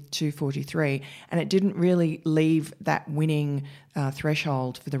 42, 43, and it didn't really leave that winning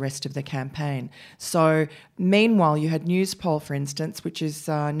threshold for the rest of the campaign. So meanwhile, you had Newspoll, for instance, which is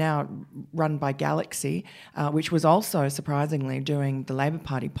now run by Galaxy, which was also surprisingly doing the Labor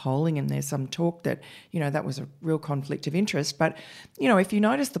Party polling, and there's some talk that, that was a real conflict of interest. But, if you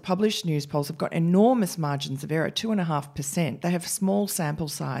notice, the published news polls have got enormous margins of error, 2.5%. They have small sample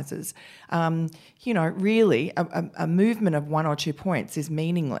sizes. Really, a movement of 1 or 2 points is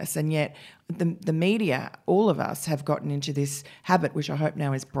meaningless, and yet the media, all of us, have gotten into this habit, which I hope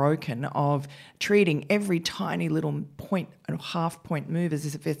now is broken, of treating every tiny little point and half-point move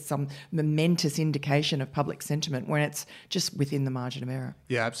as if it's some momentous indication of public sentiment when it's just within the margin of error.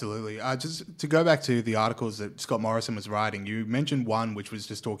 Yeah, absolutely. Just to go back to the articles that Scott Morrison was writing, you mentioned one which was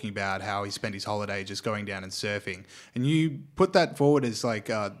just talking about how he spent his holiday just going down and surfing. And you put that forward as like,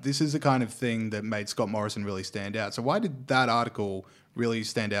 this is the kind of thing that made Scott Morrison really stand out. So why did that article really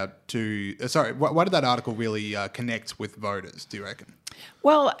stand out to... why did that article really connect with voters, do you reckon?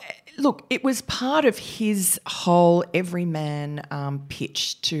 Well, look, it was part of his whole everyman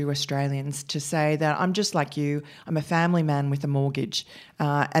pitch to Australians to say that I'm just like you, I'm a family man with a mortgage.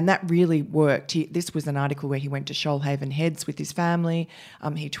 And that really worked. This was an article where he went to Shoalhaven Heads with his family.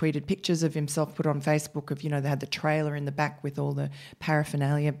 He tweeted pictures of himself, put on Facebook of, they had the trailer in the back with all the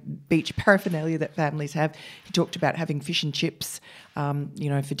beach paraphernalia that families have. He talked about having fish and chips,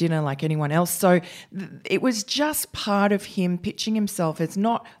 for dinner like anyone else. So it was just part of him pitching himself as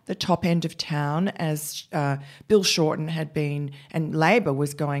not the top end of town, as Bill Shorten had been, and Labor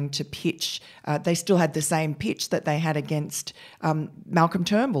was going to pitch. They still had the same pitch that they had against Malcolm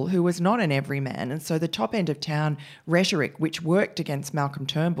Turnbull, who was not an everyman. And so the top end of town rhetoric, which worked against Malcolm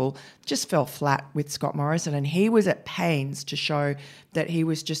Turnbull, just fell flat with Scott Morrison. And he was at pains to show that he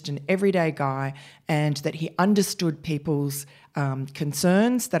was just an everyday guy and that he understood people's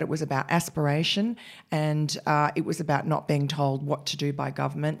concerns, that it was about aspiration and it was about not being told what to do by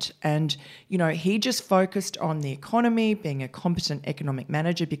government. And, he just focused on the economy, being a competent economic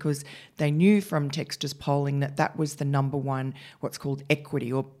manager, because they knew from Texter's polling that that was the number one, what's called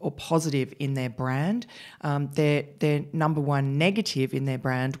equity or positive in their brand. Their number one negative in their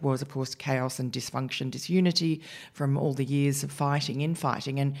brand was, of course, chaos and dysfunction, disunity from all the years of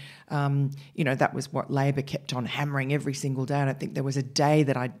infighting. And, that was what Labor kept on hammering every single day. I don't think there was a day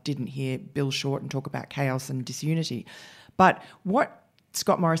that I didn't hear Bill Shorten talk about chaos and disunity. But what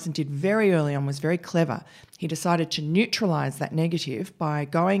Scott Morrison did very early on was very clever. He decided to neutralise that negative by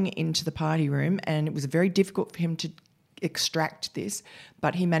going into the party room, and it was very difficult for him to extract this,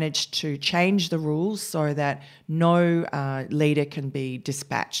 but he managed to change the rules so that no leader can be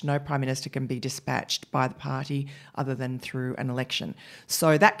dispatched, no prime minister can be dispatched by the party other than through an election.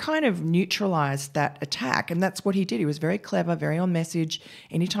 So that kind of neutralised that attack, and that's what he did. He was very clever, very on message.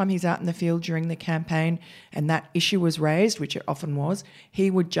 Anytime he's out in the field during the campaign and that issue was raised, which it often was,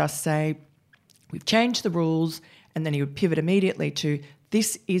 he would just say, we've changed the rules, and then he would pivot immediately to,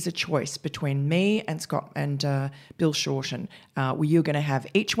 this is a choice between me and Scott and Bill Shorten. You're going to have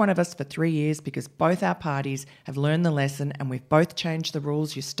each one of us for 3 years because both our parties have learned the lesson and we've both changed the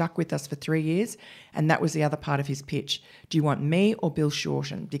rules. You're stuck with us for 3 years. And that was the other part of his pitch. Do you want me or Bill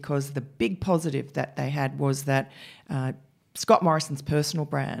Shorten? Because the big positive that they had was that Scott Morrison's personal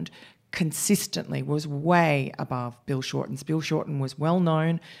brand consistently was way above Bill Shorten's. Bill Shorten was well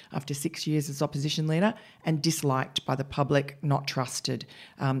known after 6 years as opposition leader and disliked by the public, not trusted.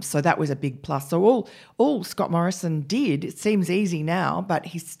 So that was a big plus. So all Scott Morrison did, it seems easy now, but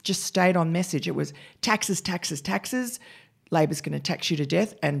he's just stayed on message. It was taxes, taxes, taxes. Labor's going to tax you to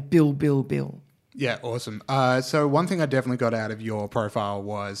death, and bill, bill, bill. Yeah, awesome. So one thing I definitely got out of your profile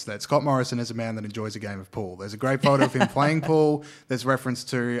was that Scott Morrison is a man that enjoys a game of pool. There's a great photo of him playing pool. There's reference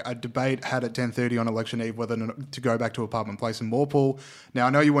to a debate had at 10:30 on election eve whether to go back to a pub and play some more pool. Now, I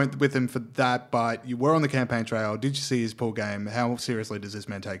know you weren't with him for that, but you were on the campaign trail. Did you see his pool game? How seriously does this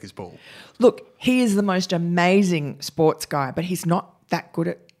man take his pool? Look, he is the most amazing sports guy, but he's not that good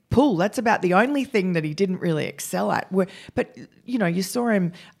at pool. That's about the only thing that he didn't really excel at. But, you know, you saw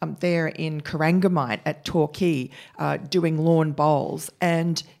him there in Corangamite at Torquay doing lawn bowls,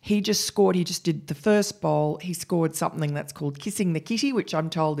 and he just scored. He just did the first bowl. He scored something that's called Kissing the Kitty, which I'm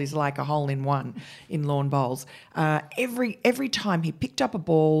told is like a hole-in-one in lawn bowls. Every time he picked up a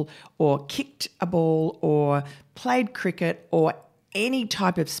ball or kicked a ball or played cricket or any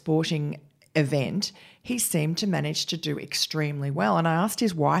type of sporting event, he seemed to manage to do extremely well. And I asked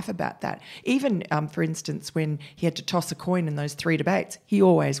his wife about that. Even, for instance, when he had to toss a coin in those 3 debates, he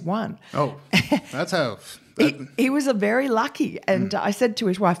always won. Oh, that's how... He was a very lucky. And I said to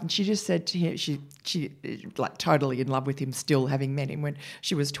his wife, and she just said to him, she like totally in love with him still, having met him when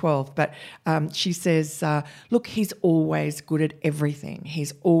she was 12. But she says, look, he's always good at everything.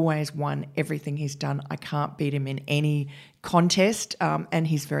 He's always won everything he's done. I can't beat him in any contest, and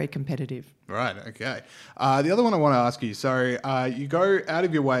he's very competitive. Right, okay. The other one I want to ask you, so you go out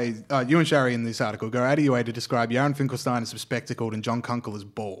of your way, you and Shari in this article go out of your way to describe Yaron Finkelstein as bespectacled and John Kunkel as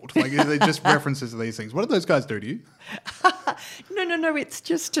bald. Like, they just references to these things. What do those guys do to you? No, it's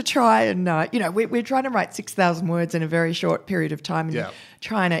just to try and, we're trying to write 6,000 words in a very short period of time and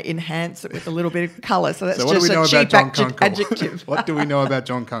trying to enhance it with a little bit of colour. So that's just a cheap adjective. What do we know about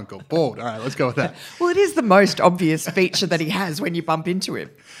John Kunkel? Bald. All right, let's go with that. Well, it is the most obvious feature that he has when you bump into him.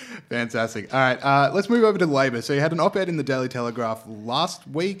 Fantastic. All right, let's move over to Labor. So you had an op-ed in the Daily Telegraph last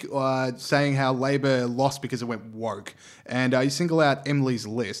week saying how Labor lost because it went woke. And you single out Emily's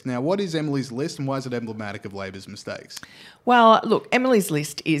List. Now, what is Emily's List and why is it emblematic of Labor's mistakes? Well, look, Emily's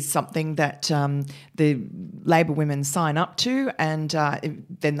List is something that the Labor women sign up to, and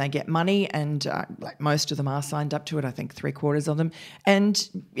then they get money, and like most of them are signed up to it, I think 3/4 of them. And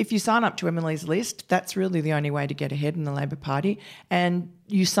if you sign up to Emily's List, that's really the only way to get ahead in the Labor Party. And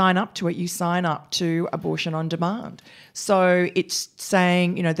you sign up to it, you sign up to abortion on demand. So it's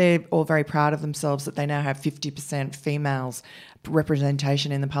saying, they're all very proud of themselves that they now have 50% females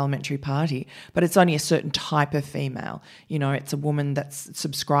representation in the parliamentary party, but it's only a certain type of female. It's a woman that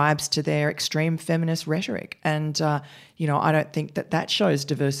subscribes to their extreme feminist rhetoric. And, I don't think that shows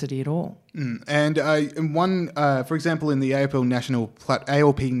diversity at all. And for example, in the ALP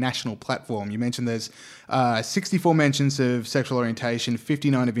national platform, you mentioned there's 64 mentions of sexual orientation,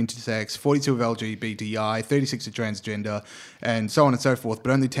 59 of intersex, 42 of LGBTI, 36 of transgender, and so on and so forth,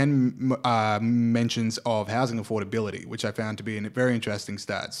 but only 10 mentions of housing affordability, which I found to be a very interesting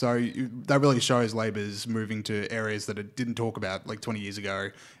stat. So that really shows Labor's moving to areas that it didn't talk about like 20 years ago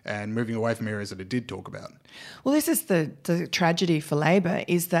and moving away from areas that it did talk about. Well, this is the tragedy for Labor,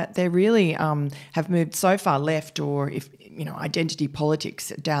 is that they really have moved so far left, or identity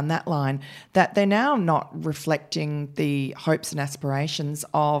politics down that line, that they're now not reflecting the hopes and aspirations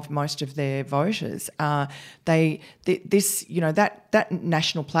of most of their voters. That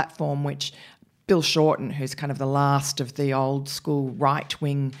national platform, which Bill Shorten, who's kind of the last of the old school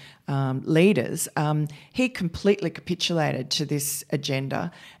right-wing leaders, he completely capitulated to this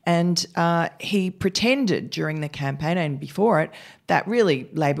agenda, and he pretended during the campaign and before it that really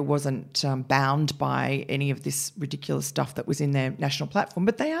Labor wasn't bound by any of this ridiculous stuff that was in their national platform,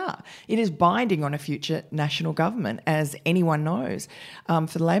 but they are. It is binding on a future national government, as anyone knows, for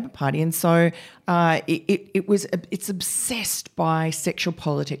the Labor Party. And so it's obsessed by sexual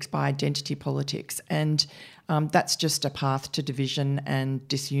politics, by identity politics, and that's just a path to division and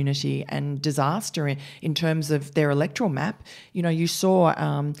disunity and disaster in terms of their electoral map. You saw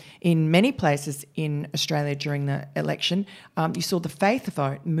in many places in Australia during the election, you saw the faith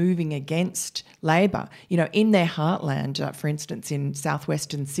vote moving against Labor. In their heartland, for instance, in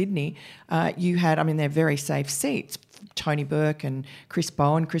southwestern Sydney, you had, they're very safe seats. Tony Burke and Chris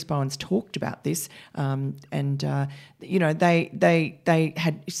Bowen. Chris Bowen's talked about this, they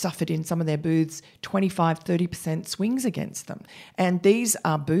had suffered in some of their booths 25-30% swings against them. And these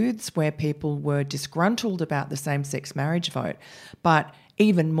are booths where people were disgruntled about the same-sex marriage vote, but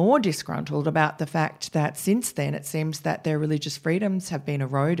even more disgruntled about the fact that since then it seems that their religious freedoms have been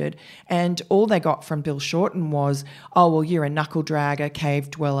eroded, and all they got from Bill Shorten was, oh, well, you're a knuckle dragger, cave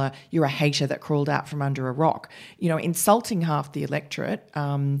dweller, you're a hater that crawled out from under a rock. You know, insulting half the electorate.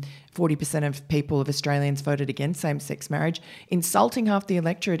 40% of people, of Australians, voted against same-sex marriage. Insulting half the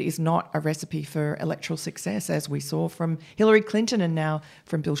electorate is not a recipe for electoral success, as we saw from Hillary Clinton and now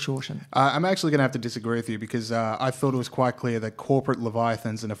from Bill Shorten. I'm actually going to have to disagree with you because I thought it was quite clear that corporate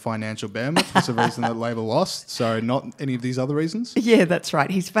leviathans and a financial behemoth was the reason that Labor lost, so not any of these other reasons? Yeah, that's right.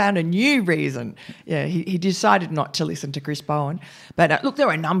 He's found a new reason. Yeah, he decided not to listen to Chris Bowen. But look, there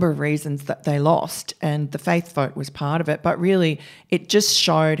were a number of reasons that they lost, and the faith vote was part of it, but really it just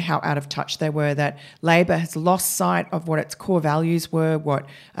showed how out of touch they were, that Labor has lost sight of what its core values were, what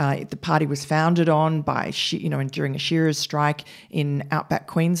the party was founded on by, during a shearers' strike in outback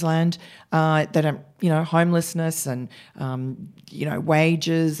Queensland, that homelessness and,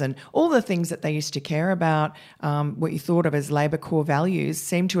 wages and all the things that they used to care about, what you thought of as Labor core values,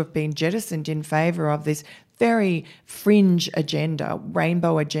 seem to have been jettisoned in favour of this very fringe agenda,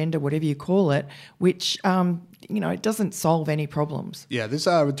 rainbow agenda, whatever you call it, which it doesn't solve any problems. Yeah, this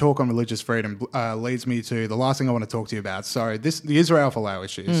talk on religious freedom leads me to the last thing I want to talk to you about. So the Israel Folau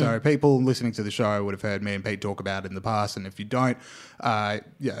issue. So people listening to the show would have heard me and Pete talk about it in the past, and if you don't,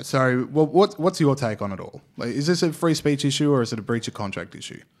 So what's your take on it all? Like, is this a free speech issue or is it a breach of contract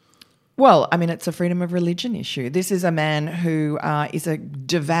issue? Well, I mean, it's a freedom of religion issue. This is a man who is a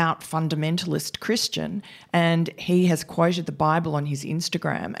devout fundamentalist Christian, and he has quoted the Bible on his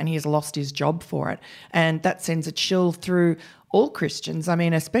Instagram, and he has lost his job for it. And that sends a chill through all Christians. I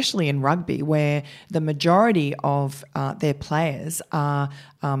mean, especially in rugby, where the majority of their players are,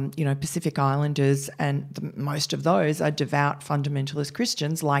 Pacific Islanders, and most of those are devout fundamentalist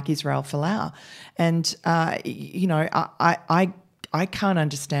Christians like Israel Folau. And, I can't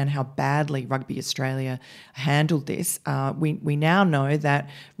understand how badly Rugby Australia handled this. We now know that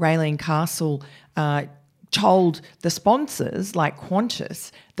Raylene Castle told the sponsors like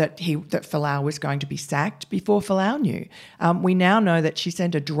Qantas that Folau was going to be sacked before Folau knew. We now know that she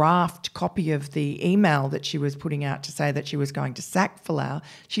sent a draft copy of the email that she was putting out to say that she was going to sack Folau.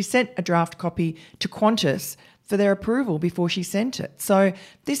 She sent a draft copy to Qantas for their approval before she sent it. So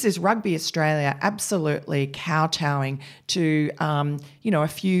this is Rugby Australia absolutely kowtowing to, a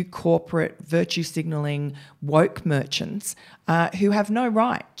few corporate virtue signalling woke merchants who have no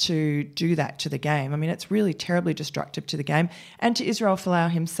right to do that to the game. I mean, it's really terribly destructive to the game and to Israel Folau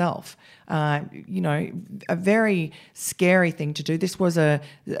himself. A very scary thing to do. This was the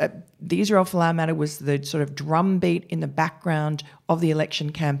Israel Folau matter was the sort of drumbeat in the background of the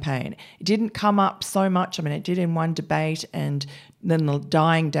election campaign. It didn't come up so much. I mean, it did in one debate, and then the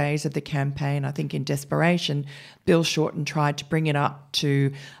dying days of the campaign, I think in desperation, Bill Shorten tried to bring it up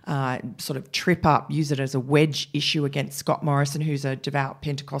to sort of trip up, use it as a wedge issue against Scott Morrison, who's a devout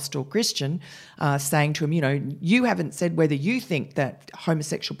Pentecostal Christian, saying to him, you haven't said whether you think that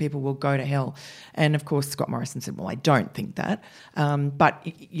homosexual people will go to hell. And of course, Scott Morrison said, well, I don't think that. But,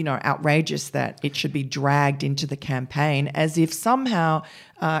 outrageous that it should be dragged into the campaign as if somehow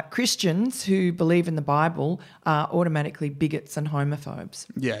Christians who believe in the Bible are automatically bigots and homophobes.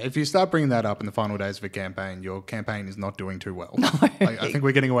 Yeah, if you start bringing that up in the final days of a campaign, your campaign is not doing too well. No. I think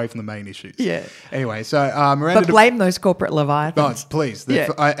we're getting away from the main issues. Yeah. Anyway, so Miranda... But blame those corporate leviathans. Oh, please.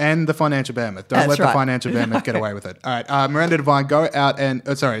 And the financial behemoth. Don't let the financial behemoth get away with it. All right, Miranda Devine, go out and...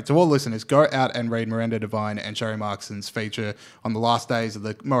 to all listeners, go out and read Miranda Devine and Sherry Markson's feature on the last days of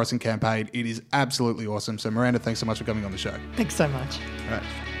the Morrison campaign. It is absolutely awesome. So Miranda, thanks so much for coming on the show. Thanks so much. All right.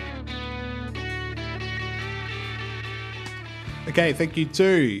 Okay, thank you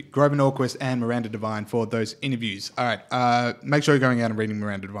to Grover Norquist and Miranda Devine for those interviews. All right, make sure you're going out and reading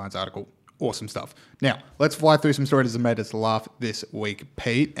Miranda Devine's article. Awesome stuff. Now, let's fly through some stories that made us laugh this week,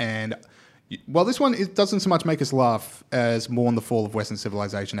 Pete. And, well, this one doesn't so much make us laugh as mourn the fall of Western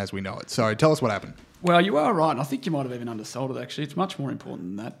civilization as we know it. So tell us what happened. Well, you are right. I think you might have even undersold it, actually. It's much more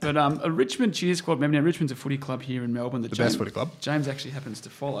important than that. But a Richmond cheer squad member, now Richmond's a footy club here in Melbourne. The best footy club. James actually happens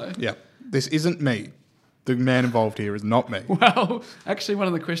to follow. Yeah. This isn't me. The man involved here is not me. Well, actually, one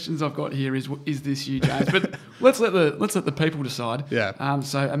of the questions I've got here is this you, James? But let's let the people decide. Yeah.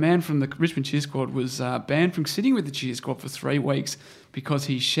 So a man from the Richmond cheer squad was banned from sitting with the cheer squad for 3 weeks because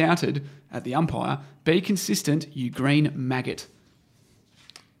he shouted at the umpire, "Be consistent, you green maggot."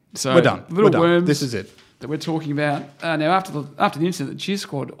 So we're done. Little worms. This is it. that we're talking about. Now, after the incident, the cheer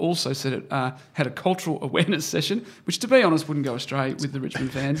squad also said it had a cultural awareness session, which, to be honest, wouldn't go astray with the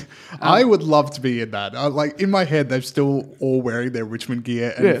Richmond fans. I would love to be in that. In my head, they're still all wearing their Richmond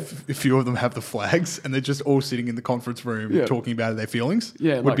gear, and a few of them have the flags, and they're just all sitting in the conference room talking about their feelings.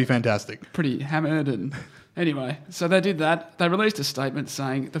 Yeah, would be fantastic. Pretty hammered and... Anyway, so they did that. They released a statement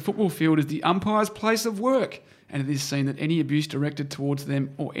saying the football field is the umpire's place of work, and it is seen that any abuse directed towards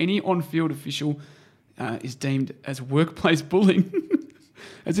them or any on-field official is deemed as workplace bullying.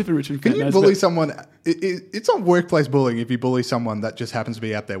 As if a Richmond fan knows. Can you bully someone? It's not workplace bullying if you bully someone that just happens to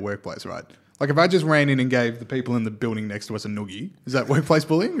be at their workplace, right? Like if I just ran in and gave the people in the building next to us a noogie, is that workplace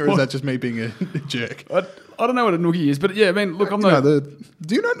bullying or is that just me being a jerk? I don't know what a noogie is, but yeah, I mean, look, I'm not... do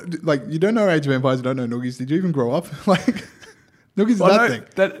you know, you don't know Age of Empires, you don't know noogies. Did you even grow up? Noogies is that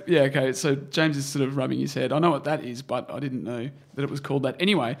thing. Yeah, okay, so James is sort of rubbing his head. I know what that is, but I didn't know that it was called that.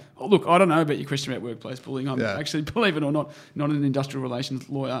 Anyway, look, I don't know about your question about workplace bullying. I'm actually, believe it or not an industrial relations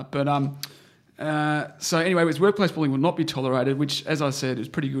lawyer. But so anyway, it's workplace bullying will not be tolerated, which, as I said, is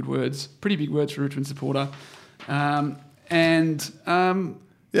pretty big words for a Richmond supporter. Yeah, I'm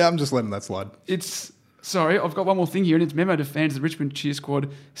just letting that slide. Sorry, I've got one more thing here, and it's memo to fans. The Richmond cheer squad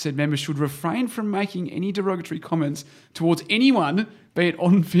said members should refrain from making any derogatory comments towards anyone, be it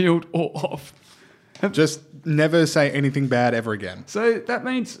on field or off. Just never say anything bad ever again. So that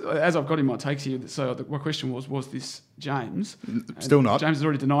means, as I've got in my takes here, so my question was this James? Still not. James has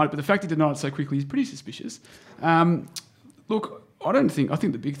already denied it, but the fact he denied it so quickly is pretty suspicious. Look, I think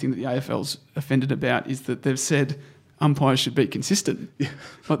the big thing that the AFL's offended about is that they've said umpires should be consistent. Yeah.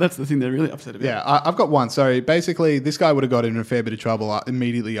 Like, that's the thing they're really upset about. Yeah, I've got one. So basically, this guy would have got in a fair bit of trouble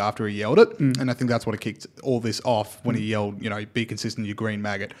immediately after he yelled it. And I think that's what kicked all this off when he yelled, be consistent, you green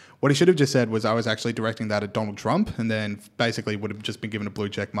maggot. What he should have just said was, I was actually directing that at Donald Trump, and then basically would have just been given a blue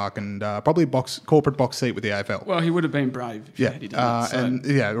check mark and probably a corporate box seat with the AFL. Well, he would have been brave if he done that. So. And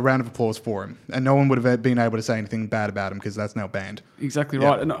a round of applause for him. And no one would have been able to say anything bad about him because that's now banned. Exactly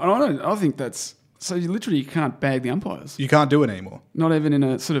right. And I think that's... So you literally can't bag the umpires. You can't do it anymore. Not even in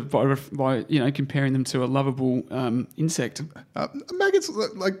a sort of by comparing them to a lovable insect. Maggots,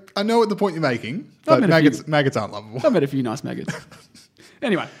 I know what the point you're making, but maggots aren't lovable. I've met a few nice maggots.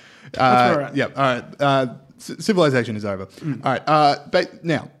 Anyway, that's where we're at. Yeah, all right. Civilization is over. All right, but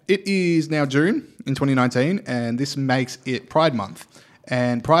now it is now June in 2019, and this makes it Pride Month.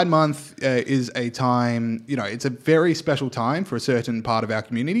 And Pride Month is a time, it's a very special time for a certain part of our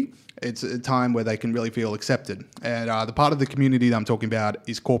community. It's a time where they can really feel accepted. And the part of the community that I'm talking about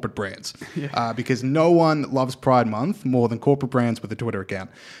is corporate brands. Because no one loves Pride Month more than corporate brands with a Twitter account.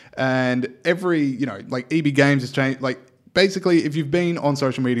 And every, EB Games has changed. Basically, if you've been on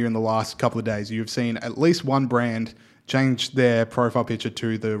social media in the last couple of days, you've seen at least one brand change their profile picture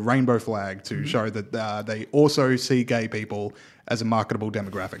to the rainbow flag to show that they also see gay people as a marketable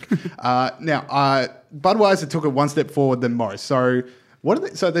demographic. Now, Budweiser took it one step forward than most. So...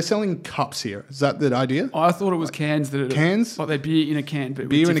 So they're selling cups here. Is that the idea? I thought it was cans. Cans? Like they're beer in a can. But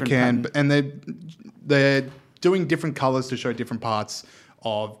beer in a can. And they're doing different colours to show different parts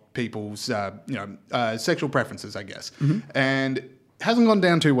of people's sexual preferences, I guess. And it hasn't gone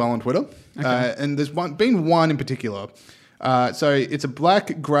down too well on Twitter. Okay. And there's been one in particular. So it's a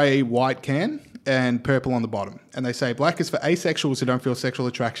black, grey, white can and purple on the bottom. And they say black is for asexuals who don't feel sexual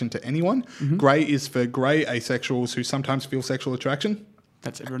attraction to anyone. Grey is for grey asexuals who sometimes feel sexual attraction.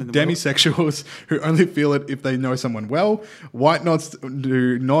 That's everyone in the world. Demisexuals who only feel it if they know someone well. White nods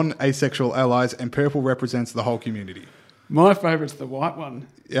do non-asexual allies, and purple represents the whole community. My favourite's the white one.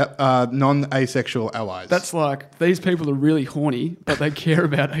 Yep, non-asexual allies. That's like, these people are really horny, but they care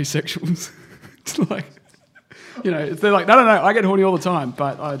about asexuals. It's like... they're like, no, I get horny all the time.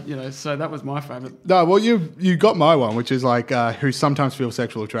 But, so that was my favourite. No, well, you got my one, which is like, who sometimes feel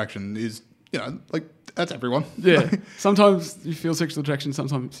sexual attraction is, that's everyone. Yeah. Sometimes you feel sexual attraction,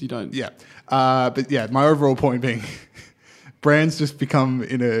 sometimes you don't. Yeah. But yeah, my overall point being, brands just become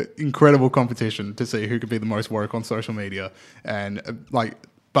in an incredible competition to see who could be the most woke on social media. And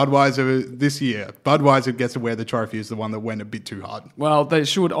Budweiser this year, Budweiser gets to wear the trophy is the one that went a bit too hard. Well, they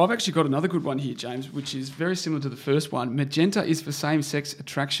should. I've actually got another good one here, James, which is very similar to the first one. Magenta is for same-sex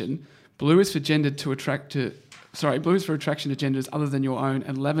attraction. Blue is for blue is for attraction to genders other than your own,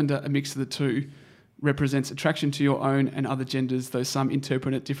 and lavender, a mix of the two, represents attraction to your own and other genders, though some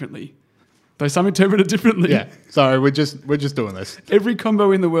interpret it differently. Though some interpret it differently. Yeah. So we're just doing this. Every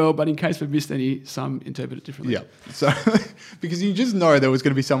combo in the world, but in case we've missed any, some interpret it differently. Yeah. So because you just know there was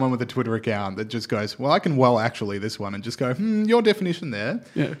going to be someone with a Twitter account that just goes, well, I can actually this one, and just go, your definition there.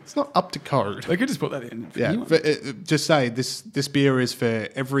 Yeah. It's not up to code. They could just put that in. For Yeah. anyone. Just say this beer is for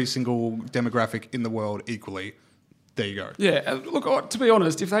every single demographic in the world equally. There you go. Yeah, look, to be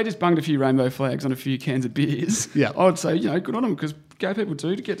honest, if they just bunged a few rainbow flags on a few cans of beers, Yeah. I'd say, good on them, because gay people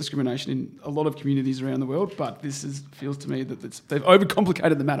do get discrimination in a lot of communities around the world, but feels to me that they've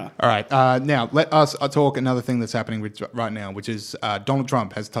overcomplicated the matter. All right. Now, let us talk another thing that's happening right now, which is Donald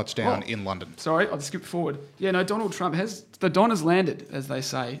Trump has touched down in London. Sorry, I'll skip forward. Yeah, no, Donald Trump the Don has landed, as they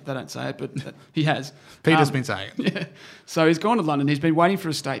say. They don't say it, but he has. Peter's been saying it. Yeah. So he's gone to London. He's been waiting for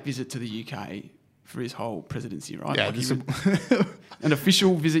a state visit to the UK for his whole presidency, right? Yeah, an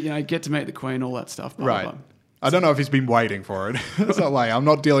official visit, get to meet the Queen, all that stuff. Blah, right. blah, blah. I don't know if he's been waiting for it. It's not like I'm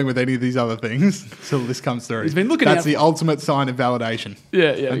not dealing with any of these other things until this comes through. He's been looking That's out the ultimate sign of validation.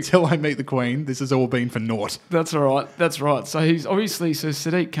 Yeah, yeah. Until I meet the Queen, this has all been for naught. That's all right. That's right. So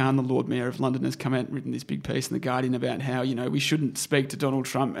Sadiq Khan, the Lord Mayor of London, has come out and written this big piece in The Guardian about how, we shouldn't speak to Donald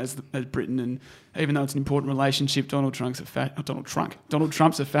Trump as Britain, and even though it's an important relationship, Donald Trump's a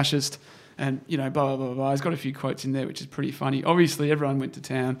fascist. And, blah, blah, blah, blah. He's got a few quotes in there, which is pretty funny. Obviously, everyone went to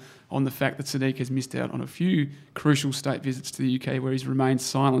town on the fact that Sadiq has missed out on a few crucial state visits to the UK where he's remained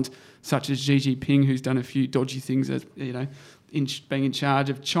silent, such as Xi Jinping, who's done a few dodgy things, as being in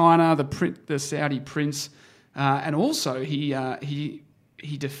charge of China, the Saudi prince. And also, he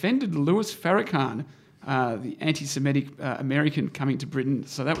defended Louis Farrakhan, the anti-Semitic American coming to Britain.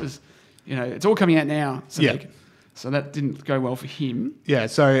 So that was, it's all coming out now, Sadiq. Yeah. So that didn't go well for him. Yeah,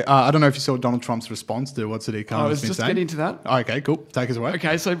 so I don't know if you saw Donald Trump's response to what Sadiq Khan has been saying. I was just getting to that. Okay, cool. Take us away.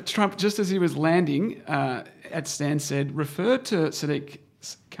 Okay, so Trump, just as he was landing at Stansted, said, referred to Sadiq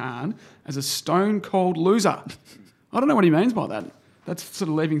Khan as a stone-cold loser. I don't know what he means by that. That's sort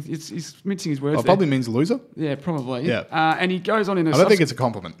of leaving... He's mincing his words there. Probably means loser? Yeah, probably. Yeah. And he goes on in a... I don't think it's a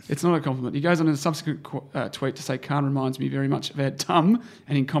compliment. It's not a compliment. He goes on in a subsequent tweet to say, Khan reminds me very much of our dumb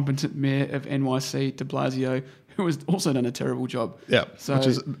and incompetent mayor of NYC, de Blasio, who has also done a terrible job. Yeah, which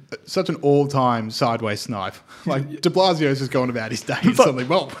is such an all-time sideways snipe. Like, de Blasio's just going about his day and suddenly,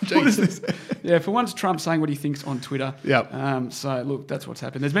 Jesus. Yeah, for once, Trump's saying what he thinks on Twitter. Yeah. So, look, that's what's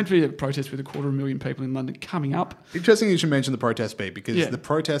happened. There's meant to be a protest with 250,000 people in London coming up. Interesting you should mention the protest, Pete, because the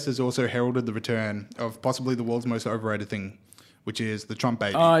protest has also heralded the return of possibly the world's most overrated thing, which is the Trump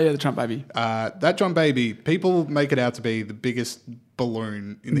baby. Oh, yeah, the Trump baby. That Trump baby, people make it out to be the biggest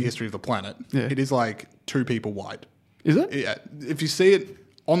balloon in the history of the planet. Yeah. It is like 2 people wide. Is it? Yeah. If you see it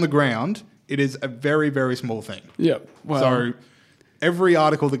on the ground, it is a very, very small thing. Yeah. Well, so every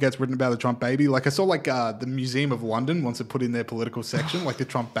article that gets written about the Trump baby, like I saw the Museum of London wants to put in their political section, like the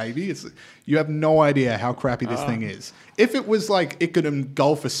Trump baby. You have no idea how crappy this thing is. If it was like it could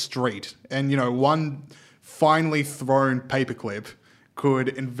engulf a street and, one finely thrown paperclip could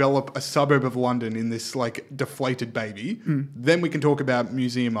envelop a suburb of London in this like deflated baby, then we can talk about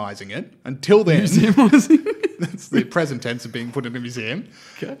museumizing it. Until then, that's the present tense of being put in a museum.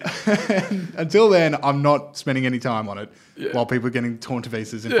 Okay. Until then, I'm not spending any time on it while people are getting torn to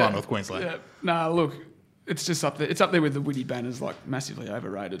pieces in far north Queensland. Yeah. Nah, look, it's just up there. It's up there with the witty banners, like massively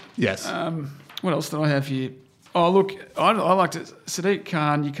overrated. Yes. What else did I have here? Oh, look, I liked it. Sadiq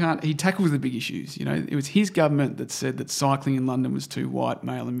Khan, he tackles the big issues. It was his government that said that cycling in London was too white,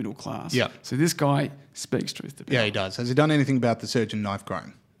 male and middle class. Yeah. So this guy speaks truth to power. Yeah, he does. Has he done anything about the surge in knife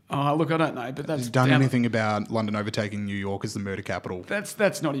crime? Oh, look, I don't know, but that's... Has he done anything about London overtaking New York as the murder capital?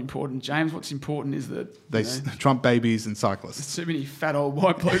 That's not important, James. What's important is that... Trump babies and cyclists. There's too many fat old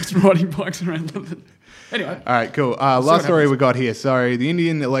white blokes riding bikes around London. Anyway. All right, cool. Last story we got here. So the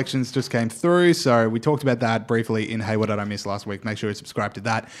Indian elections just came through. So we talked about that briefly in Hey, What Did I Miss last week. Make sure you subscribe to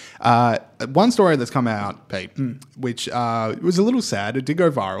that. One story that's come out, Pete, which was a little sad. It did go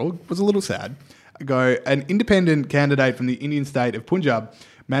viral. It was a little sad. An independent candidate from the Indian state of Punjab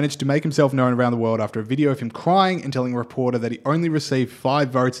managed to make himself known around the world after a video of him crying and telling a reporter that he only received 5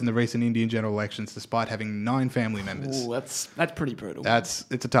 votes in the recent Indian general elections despite having 9 family members. Oh, that's pretty brutal. It's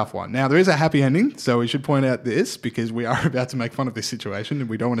a tough one. Now, there is a happy ending, so we should point out this because we are about to make fun of this situation and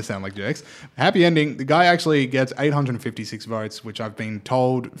we don't want to sound like jerks. Happy ending, the guy actually gets 856 votes, which I've been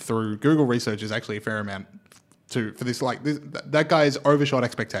told through Google research is actually a fair amount for this. Like this, that guy's overshot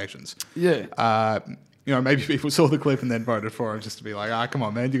expectations. Yeah. Maybe people saw the clip and then voted for him just to be like, come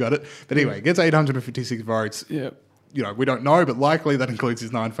on, man, you got it. But anyway, he gets 856 votes. Yeah. We don't know, but likely that includes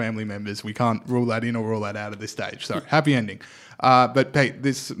his 9 family members. We can't rule that in or rule that out at this stage. So, happy ending. But, Pete,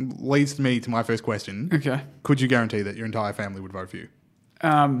 this leads me to my first question. Okay. Could you guarantee that your entire family would vote for you?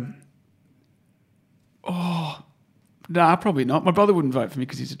 Nah, probably not. My brother wouldn't vote for me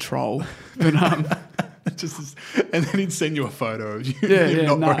because he's a troll. But And then he'd send you a photo of you yeah,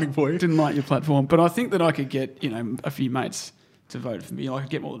 not nah, voting for you. didn't like your platform. But I think that I could get a few mates to vote for me. I could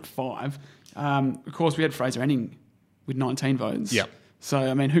get more than 5. Of course, we had Fraser Anning with 19 votes. Yeah. So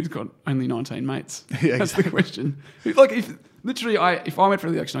I mean, who's got only 19 mates? Yeah, That's the question. Like if I went for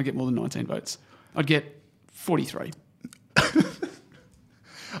the election, I'd get more than 19 votes. I'd get 43.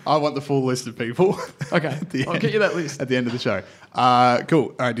 I want the full list of people. Okay, I'll get you that list. At the end of the show. Cool.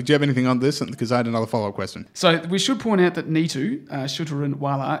 All right, did you have anything on this? Because I had another follow-up question. So we should point out that Neetu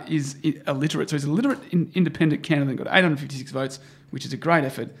Shutarunwala is illiterate. So he's a literate independent candidate and got 856 votes, which is a great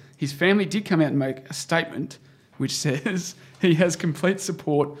effort. His family did come out and make a statement which says he has complete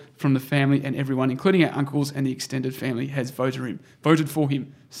support from the family and everyone, including our uncles and the extended family, has voted for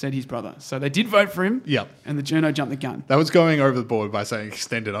him, said his brother. So they did vote for him. Yep. And the journo jumped the gun. That was going over the board by saying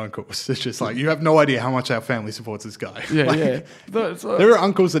extended uncles. It's just like, you have no idea how much our family supports this guy. Yeah, Like, yeah. There are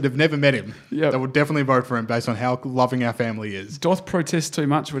uncles that have never met him Yep. that would definitely vote for him based on how loving our family is. Doth protest too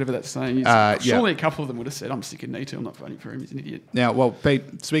much, whatever that saying is. Yeah. Surely a couple of them would have said, I'm sick of Neetu, I'm not voting for him, he's an idiot. Now, well,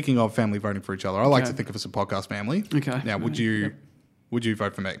 Pete, speaking of family voting for each other, I like to think of us as a podcast family. Okay. Now, would you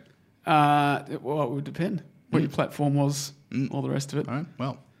vote for me? Well, it would depend what your platform was, all the rest of it. All right,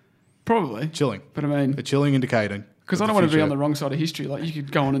 well, Probably. chilling. But I mean, A chilling indicator. because I don't want to be on the wrong side of history. Like, you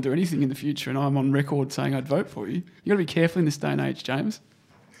could go on and do anything in the future, and I'm on record saying I'd vote for you. You got to be careful in this day and age, James.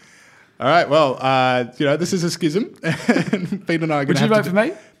 All right, well, this is a schism. And Pete and I are going Would to you vote for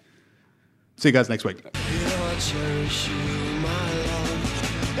me? See you guys next week. I'll cherish you, my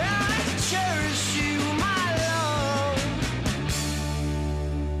love.